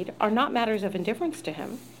 and deed are not matters of indifference to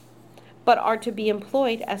him, but are to be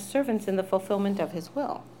employed as servants in the fulfillment of his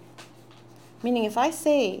will. Meaning, if I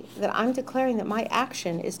say that I'm declaring that my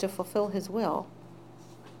action is to fulfill his will,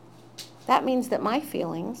 that means that my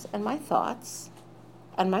feelings and my thoughts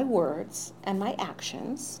and my words and my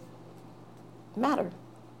actions matter.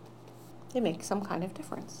 They make some kind of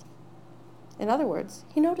difference. In other words,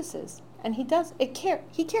 he notices, and he does. He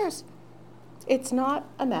cares. It's not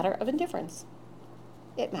a matter of indifference.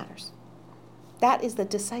 It matters. That is the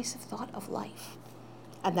decisive thought of life.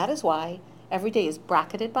 And that is why every day is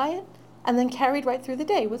bracketed by it and then carried right through the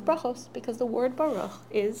day with brachos, because the word Baruch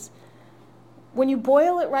is, when you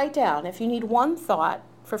boil it right down, if you need one thought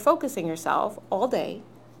for focusing yourself all day,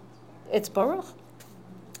 it's Baruch.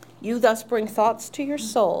 You thus bring thoughts to your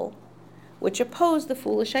soul which oppose the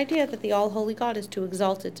foolish idea that the all-holy God is too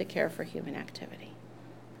exalted to care for human activity.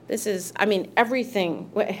 This is,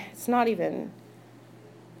 everything, it's not even,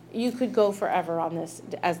 you could go forever on this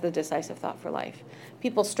as the decisive thought for life.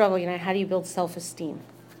 People struggle, how do you build self-esteem?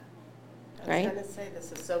 Right? I was going to say,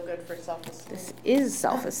 this is so good for self-esteem. This is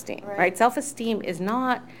self-esteem, right? Self-esteem is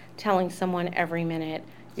not telling someone every minute,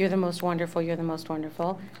 you're the most wonderful, you're the most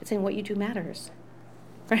wonderful. It's saying what you do matters,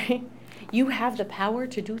 right? You have the power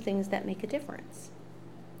to do things that make a difference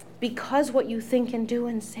because what you think and do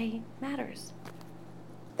and say matters.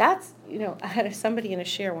 That's, I had somebody in a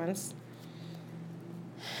share once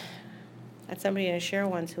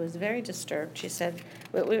who was very disturbed. She said,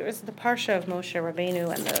 it was the Parsha of Moshe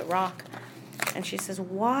Rabbeinu and the rock. And she says,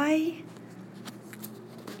 why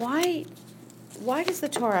does the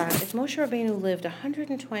Torah, if Moshe Rabbeinu lived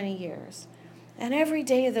 120 years, and every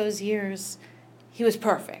day of those years, he was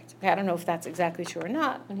perfect. I don't know if that's exactly true or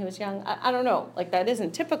not when he was young. I don't know. That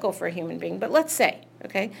isn't typical for a human being. But let's say,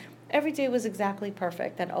 okay, every day was exactly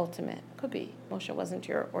perfect and ultimate. Could be. Moshe wasn't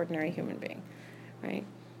your ordinary human being, right?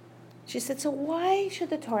 She said, so why should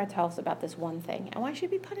the Torah tell us about this one thing? And why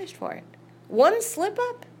should he be punished for it? One slip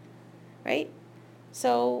up, right?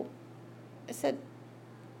 So I said,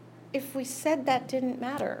 if we said that didn't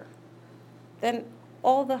matter, then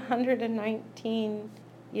all the 119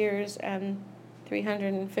 years and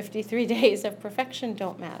 353 days of perfection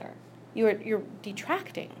don't matter. You're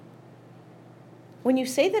detracting. When you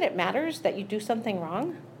say that it matters that you do something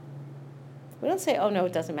wrong, We don't say, oh, no,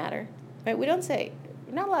 it doesn't matter. Right? We're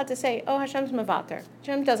not allowed to say, oh, Hashem's mavater.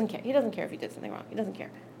 Hashem doesn't care. He doesn't care if you did something wrong. He doesn't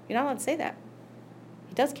care. You're not allowed to say that.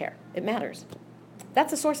 He does care. It matters.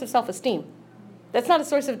 That's a source of self-esteem. That's not a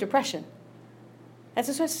source of depression. That's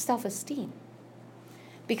a source of self-esteem.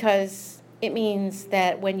 Because it means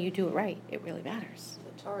that when you do it right, it really matters.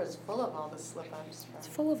 The Torah is full of all the slip-ups. It's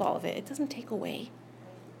full of all of it. It doesn't take away.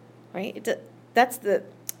 Right? That's the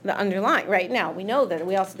underlying. Right now, we know that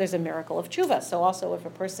there's a miracle of tshuva. So also if a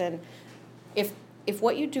person, if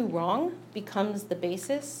what you do wrong becomes the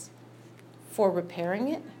basis for repairing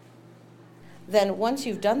it, then once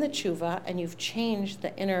you've done the tshuva and you've changed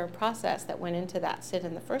the inner process that went into that sin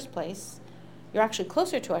in the first place, you're actually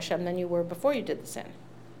closer to Hashem than you were before you did the sin.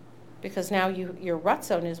 Because now your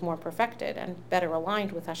ratzon is more perfected and better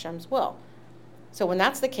aligned with Hashem's will. So when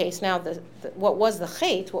that's the case, now what was the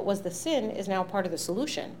chait, what was the sin, is now part of the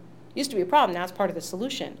solution. Used to be a problem, now it's part of the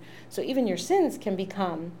solution. So even your sins can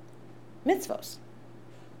become mitzvos.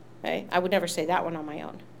 Okay? I would never say that one on my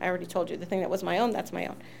own. I already told you, the thing that was my own, that's my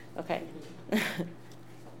own. Okay?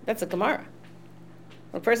 That's a Gemara.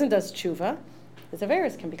 When a person does tshuva, the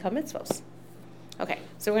Averos can become mitzvos. Okay,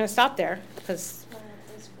 so we're going to stop there, because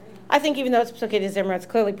I think even though it's Pesukei de Zimra, it's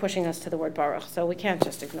clearly pushing us to the word Baruch, so we can't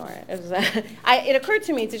just ignore it. It occurred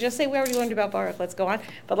to me to just say, we already learned about Baruch, let's go on.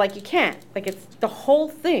 But you can't. It's the whole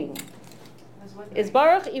thing is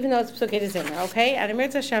Baruch, even though it's Pesukei de Zimra, okay? And Emir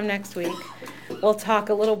Hashem next week, we'll talk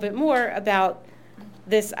a little bit more about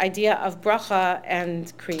this idea of bracha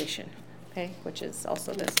and creation, okay? Which is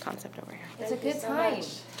also this concept over here. It's a good time.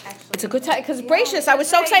 Actually, It's a good time, because Bracious, I was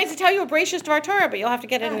so excited to tell you a Bracious Dvar Torah, but you'll have to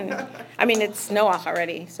get it in. I mean, it's Noach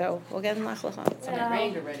already, so we'll get in Lech Lecha. It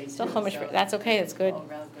rained already. Still too, Chumash, so that's okay, it's good. all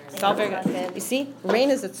raspberries. It's all very good. You see, rain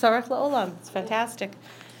is a tzarech la'olam. It's fantastic.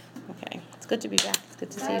 Okay, it's good to be back. It's good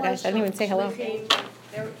to see you guys. I didn't even say hello. They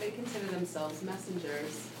consider themselves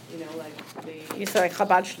messengers, You said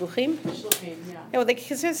Chabad Shluchim? Shluchim, yeah. Yeah, well, they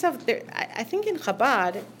consider themselves, I think in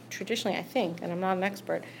Chabad, traditionally and I'm not an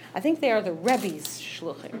expert, I think they are the Rebbe's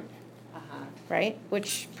Shluchim. Right?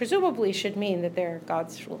 Which presumably should mean that they're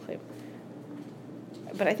God's shluchim.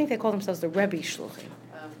 But I think they call themselves the Rebbe shluchim.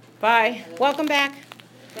 Bye. Welcome back.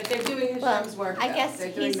 But they're doing Hashem's work. I guess They're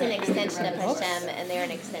doing he's an the extension of Rebbe's work. Hashem, and they're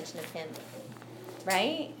an extension of him,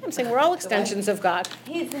 right? I'm saying we're all extensions of God.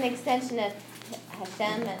 He's an extension of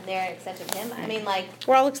Hashem, and they're an extension of him. I mean,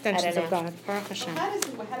 We're all extensions I of don't know. God. Baruch Hashem. How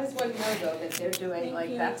does one know though that they're doing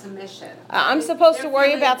that's a mission? I'm supposed to They're worry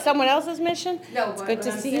feeling- about someone else's mission? No, It's but good what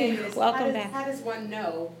to I'm see saying you. is, Welcome back. How does one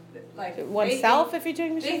know, Oneself, they if you're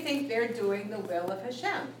doing think, they mission? think they're doing the will of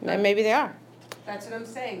Hashem. Maybe they are. That's what I'm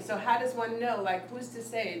saying. So how does one know? Who's to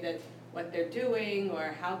say that what they're doing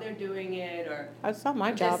or how they're doing it or? That's not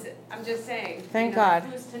my job. I'm just saying. Thank God.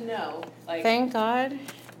 Who's to know? Thank God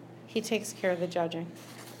He takes care of the judging.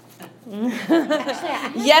 Actually, I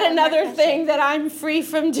have Yet one more another question. thing that I'm free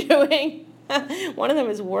from doing. One of them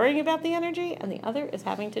is worrying about the energy, and the other is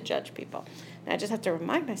having to judge people. And I just have to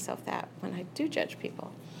remind myself that when I do judge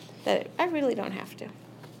people, that I really don't have to.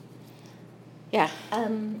 Yeah.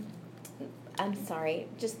 I'm sorry.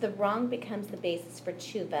 Just the wrong becomes the basis for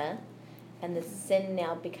tshuva, and the sin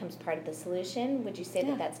now becomes part of the solution. Would you say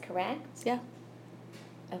Yeah. that that's correct? Yeah.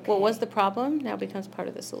 Okay. What was the problem now becomes part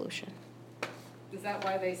of the solution. Is that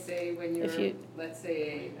why they say when you're, If you- let's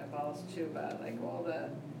say, a Baal Tshuva, all the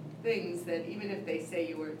things that even if they say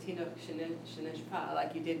you were Tinoch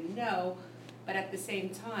Shenishpa, you didn't know, but at the same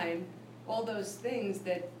time, all those things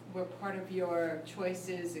that were part of your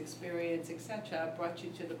choices, experience, etc., brought you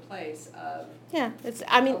to the place of Yeah, that's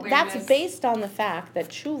Awareness. based on the fact that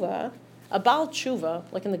tshuva, a Baal tshuva,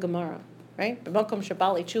 like in the Gemara, right? B'makom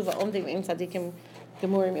shebali tshuva omdim im tzadikim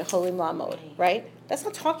gemurim yacholim lamod, right? That's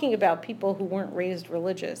not talking about people who weren't raised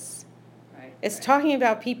religious. right. It's talking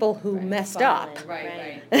about people who Right. messed Fallen. up.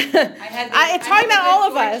 Right. It's I talking had about the all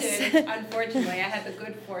of good us. fortune- Unfortunately, I had the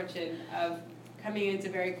good fortune of coming into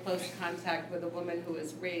very close contact with a woman who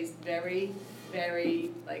was raised very, very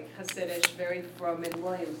Hasidish, very frum in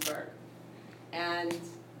Williamsburg, and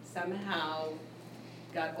somehow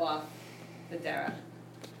got off the derech,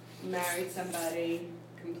 married somebody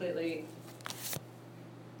completely,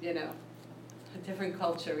 a different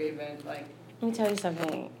culture even, Let me tell you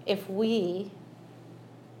something. If we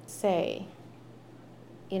say,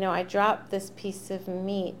 I dropped this piece of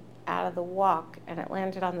meat out of the wok and it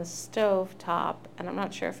landed on the stove top, and I'm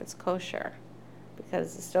not sure if it's kosher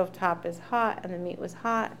because the stove top is hot and the meat was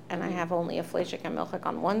hot, and I have only a fleshik and milchik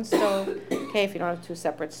on one stove. Okay, if you don't have two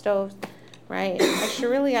separate stoves, right? I should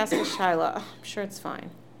really ask a shaila. I'm sure it's fine,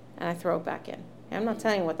 and I throw it back in. I'm not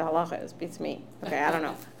telling you what the halacha is. Beats me. Okay, I don't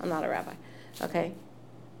know. I'm not a rabbi. Okay.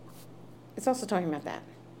 It's also talking about that.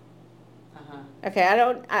 Uh-huh. Okay,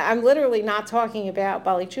 I'm literally not talking about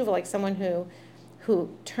Bali Tshuva like someone who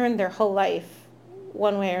turned their whole life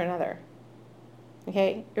one way or another.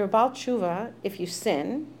 Okay, you're a Baal Tshuva if you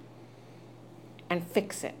sin and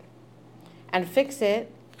fix it. And fix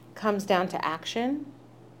it comes down to action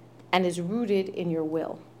and is rooted in your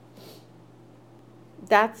will.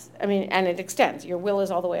 And it extends. Your will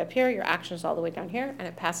is all the way up here, your action is all the way down here, and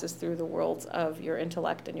it passes through the worlds of your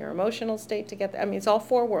intellect and your emotional state to get there. It's all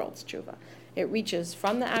four worlds, Tshuva. It reaches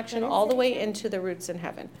from the action all the way into the roots in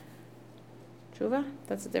heaven. Tshuva?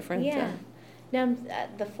 That's a different... Yeah. No,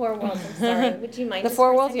 the four worlds, I'm sorry. Would you mind The just four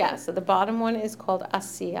for a worlds, second? yeah. So the bottom one is called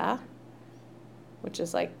Asiya, which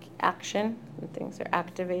is like action, and things are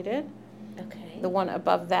activated. Okay. The one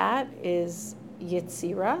above that is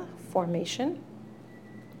Yetzira, formation,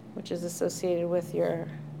 which is associated with your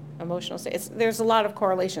emotional state. There's a lot of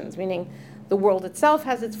correlations, meaning the world itself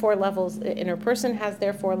has its four levels, the inner person has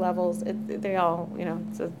their four levels. They all,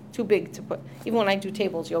 it's too big to put. Even when I do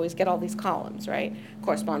tables, you always get all these columns, right?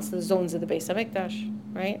 Corresponds to the zones of the Beis HaMikdash,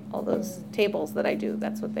 right? All those tables that I do,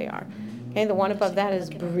 that's what they are. Okay, the one above that is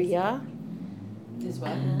Bria. Is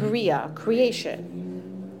what? Bria,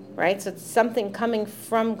 creation, right? So it's something coming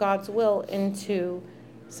from God's will into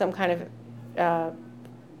some kind of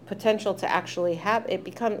potential to actually have it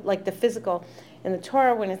become like the physical. In the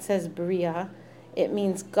Torah, when it says Bria, it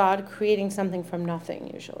means God creating something from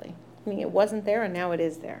nothing, usually. Meaning it wasn't there and now it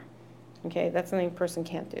is there. Okay, that's something a person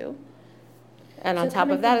can't do. And on So top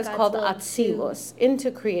coming of that from is God's called will Atzilus,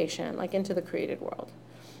 into creation, like into the created world.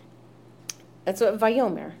 That's what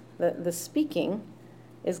Vayomer, the speaking,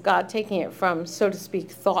 is God taking it from, so to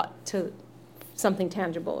speak, thought to something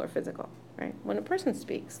tangible or physical, right? When a person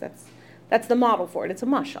speaks, that's the model for it. It's a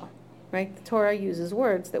mashal, right? The Torah uses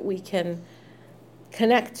words that we can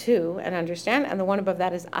connect to and understand, and the one above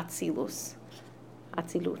that is Atzilus,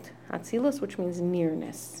 Atzilus, which means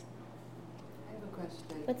nearness. I have a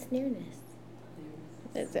question. What's nearness?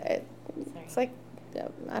 It's like,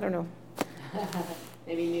 I don't know.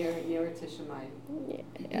 Maybe nearer to Shemayim.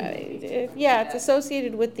 Yeah, it's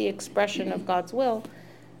associated with the expression of God's will.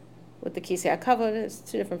 With the Kisei HaKavod, there's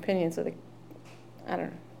two different opinions of I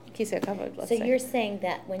don't know, Kisei HaKavod, let's say. So you're saying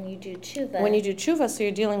that when you do tshuva... When you do tshuva, so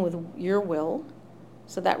you're dealing with your will,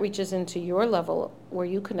 so that reaches into your level where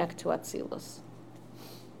you connect to Atzilus,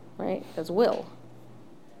 right? As will.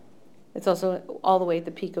 It's also all the way at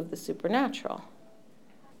the peak of the supernatural.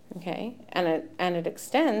 Okay, and it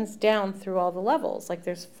extends down through all the levels. Like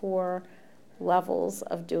there's 4 levels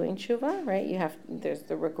of doing tshuva, right? There's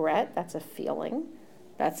the regret, that's a feeling.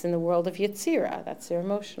 That's in the world of Yetzira, that's your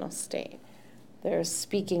emotional state. There's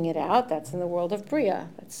speaking it out, that's in the world of Bria,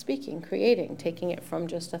 that's speaking, creating, taking it from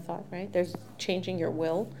just a thought, right? There's changing your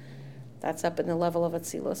will, that's up in the level of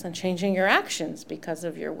Atzilus, and changing your actions because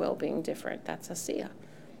of your will being different, that's Asiya.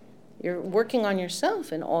 You're working on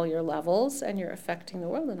yourself in all your levels, and you're affecting the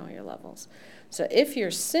world in all your levels. So if your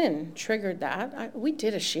sin triggered that, we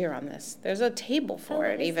did a shiur on this. There's a table for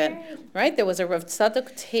it even, right? There was a Rav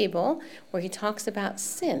Tzadok table where he talks about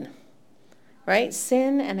sin, right?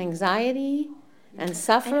 Sin and anxiety and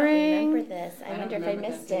suffering. I don't remember this. I wonder if I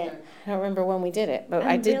missed it. I don't remember when we did it, but I'm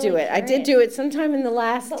I did really do it. I did curious. do it sometime in the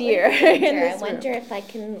last But year. I wonder if I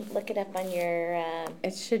can look it up on your...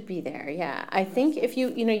 It should be there, yeah. I think if you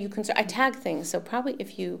can, I tag things, so probably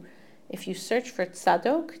if you search for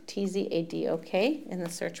Tzadok, Tzadok, in the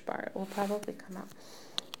search bar, it will probably come up.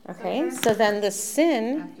 Okay, so then the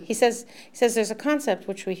sin, he says there's a concept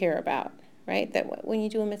which we hear about, right? That when you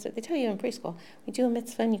do a mitzvah, they tell you in preschool, you do a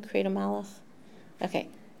mitzvah and you create a malach. Okay,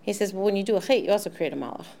 he says, well, when you do a chait, you also create a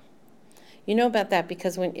malach. You know about that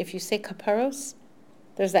because if you say kaparos,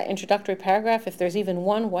 there's that introductory paragraph, if there's even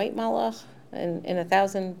one white malach and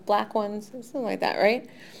 1,000 black ones, something like that, right?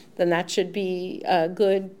 Then that should be a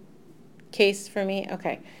good case for me.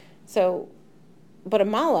 Okay, so, but a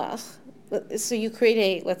malach, so you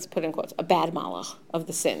create let's put in quotes, a bad malach of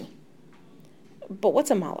the sin. But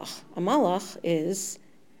what's a malach? A malach is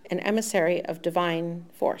an emissary of divine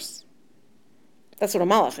force. That's what a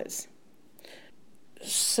malach is.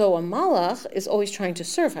 So a malach is always trying to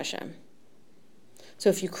serve Hashem. So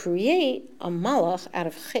if you create a malach out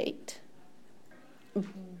of chait,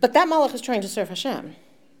 but that malach is trying to serve Hashem.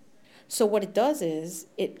 So what it does is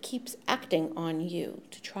it keeps acting on you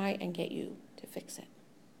to try and get you to fix it.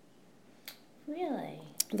 Really?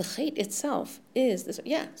 The chait itself is this,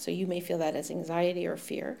 yeah. So you may feel that as anxiety or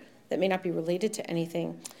fear that may not be related to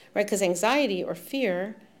anything, right? Because anxiety or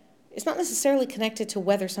fear is not necessarily connected to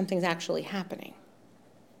whether something's actually happening,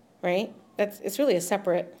 right? It's really a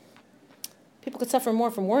separate. People could suffer more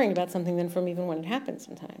from worrying about something than from even when it happens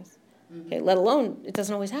sometimes. Okay, let alone it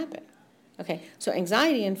doesn't always happen. Okay, so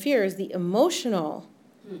anxiety and fear is the emotional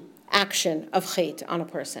action of chait on a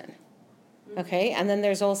person. Okay, and then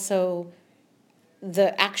there's also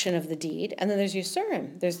the action of the deed, and then there's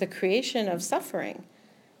yisurim. There's the creation of suffering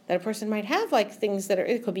that a person might have, like things that are,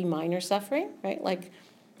 it could be minor suffering, right? Like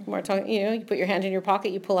we're talking, you put your hand in your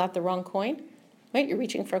pocket, you pull out the wrong coin, right? You're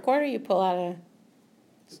reaching for a quarter, you pull out a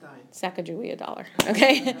Sacagawea dollar,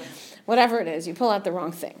 okay? Whatever it is, you pull out the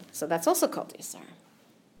wrong thing. So that's also called yisurim,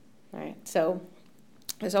 right? So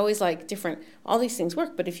there's always like different, all these things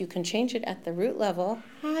work, but if you can change it at the root level,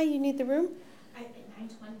 hi, you need the room? I think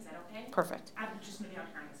 9:20, is that okay? Perfect. I'm just moving on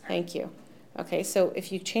turning, sorry. Thank you. Okay, so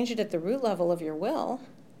if you change it at the root level of your will,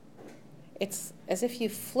 it's as if you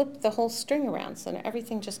flip the whole string around, so now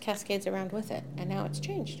everything just cascades around with it, and now it's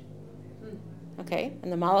changed. Okay,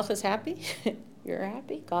 and the Malach is happy, you're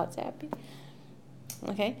happy, God's happy.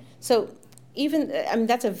 Okay, so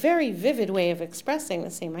that's a very vivid way of expressing the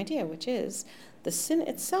same idea, which is the sin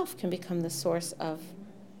itself can become the source of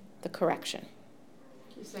the correction.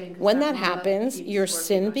 When that happens, your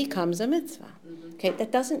sin becomes a mitzvah. Okay,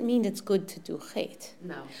 that doesn't mean it's good to do chait.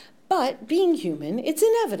 No. But being human, it's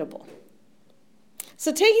inevitable.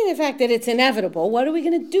 So taking the fact that it's inevitable, what are we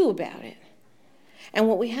going to do about it? And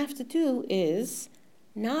what we have to do is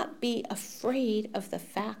not be afraid of the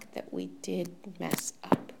fact that we did mess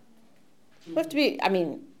up. We have to be,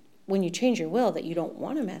 when you change your will that you don't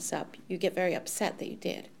want to mess up, you get very upset that you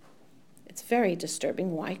did. It's very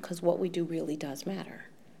disturbing. Why? Because what we do really does matter.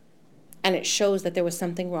 And it shows that there was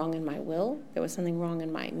something wrong in my will, there was something wrong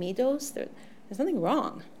in my midos, there's something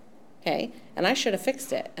wrong, okay? And I should have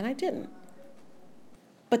fixed it, and I didn't.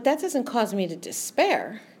 But that doesn't cause me to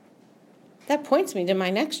despair. That points me to my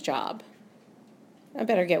next job. I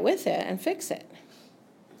better get with it and fix it.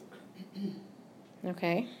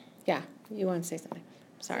 Okay? Yeah, you want to say something?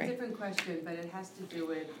 Sorry. It's a different question, but it has to do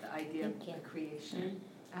with the idea of the creation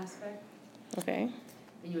aspect. Okay.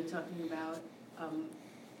 And you were talking about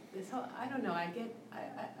this whole, I don't know, I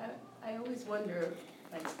always wonder,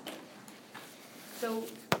 like, so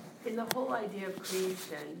in the whole idea of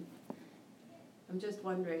creation, I'm just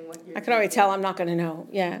wondering what you're. I can already tell I'm not going to know.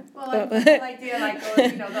 Yeah. Well, like the whole idea, like,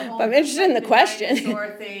 the whole. But I'm interested in the question. Dinosaur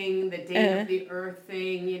thing, the date of the Earth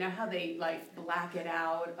thing. How they like black it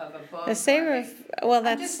out of a book. The savor of, well,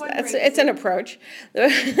 it's an approach.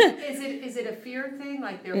 Is it a fear thing?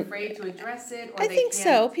 Like they're afraid to address it, or I they think can't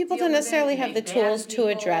so. People deal don't with necessarily it? have the They ban tools to people?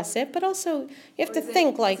 address it, but also you have Or to is it-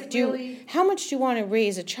 think is like, it really- how much do you want to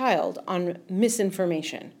raise a child on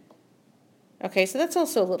misinformation? Okay, so that's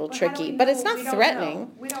also a little Well, how do tricky, we but it's know? not We don't threatening.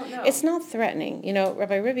 know. We don't know. It's not threatening.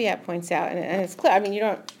 Rabbi Ribiat points out, and it's clear. You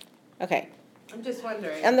don't. Okay. I'm just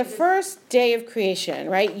wondering. On the first day of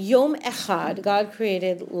creation, right? Yom Echad, God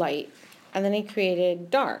created light, and then He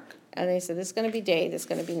created dark, and then He said, "This is going to be day. This is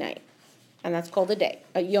going to be night," and that's called a day,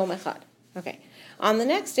 a Yom Echad. Okay. On the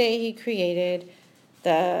next day, He created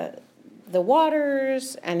the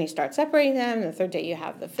waters, and He starts separating them. The third day, you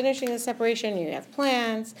have the finishing the separation. You have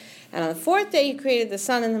plants, and on the fourth day, He created the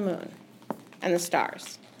sun and the moon, and the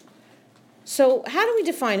stars. So, how do we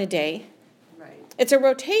define a day? Right. It's a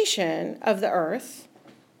rotation of the earth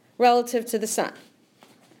relative to the sun.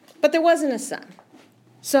 But there wasn't a sun.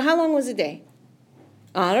 So how long was a day?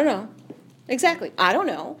 I don't know. Exactly. I don't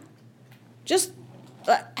know. Just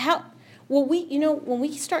how, well, when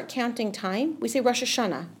we start counting time, we say Rosh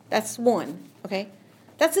Hashanah. That's one, okay?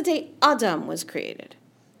 That's the day Adam was created.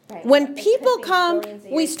 Right. When It could people be come, billions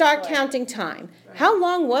of we years start before. counting time. Right. How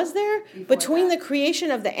long was there Before between that. the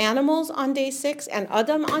creation of the animals on day 6 and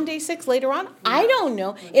Adam on day 6 later on? I don't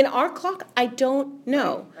know. In our clock, I don't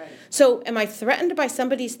know. Right. So am I threatened by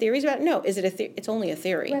somebody's theories about it? No. Is it it's only a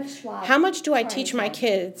theory. Rev Schwab. How much do I Torah teach my Anytime.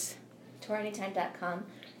 kids? TorahAnytime.com, What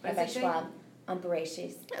Rabbi does it say? Schwab on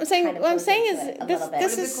Bereshit. I'm saying, kind of what I'm goes saying into is it a this little bit.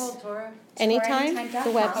 this What is is it called, Torah? anytime, the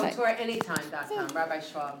TorahAnytime.com. website. TorahAnytime.com, Rabbi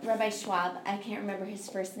Schwab. Rabbi Schwab, I can't remember his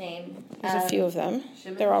first name. There's a few of them.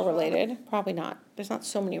 Shimon They're all Schwab? related. Probably not. There's not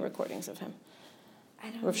so many recordings of him. I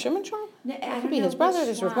don't Rav know. Shimon Schwab? No, I That don't could be know his brother. which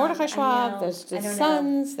There's Rav Schwab. Mordechai I Schwab. know. There's I his don't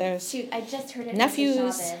sons. There's Shoot, I just heard it nephews.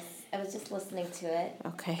 on Shabbos. I was just listening to it.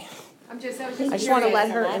 okay. I was just I just want to curious.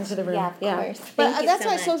 let her so much. into the room. Yeah, of course. But Thank you that's so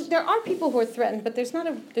why. So much. there are people who are threatened, but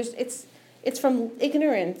it's from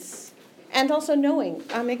ignorance and also knowing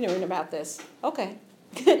I'm ignorant about this. Okay,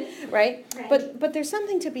 right? Right. But there's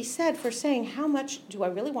something to be said for saying how much do I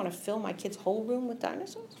really want to fill my kid's whole room with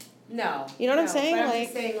dinosaurs? No. You know what I'm no, saying? But I'm Like-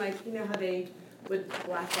 just saying, like, how they would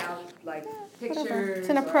black out, like, pictures. Whatever. It's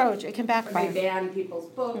an or- approach. It can Or backfire. they ban people's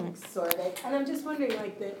books, or they, and I'm just wondering,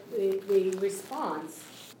 like, the response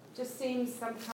just seems sometimes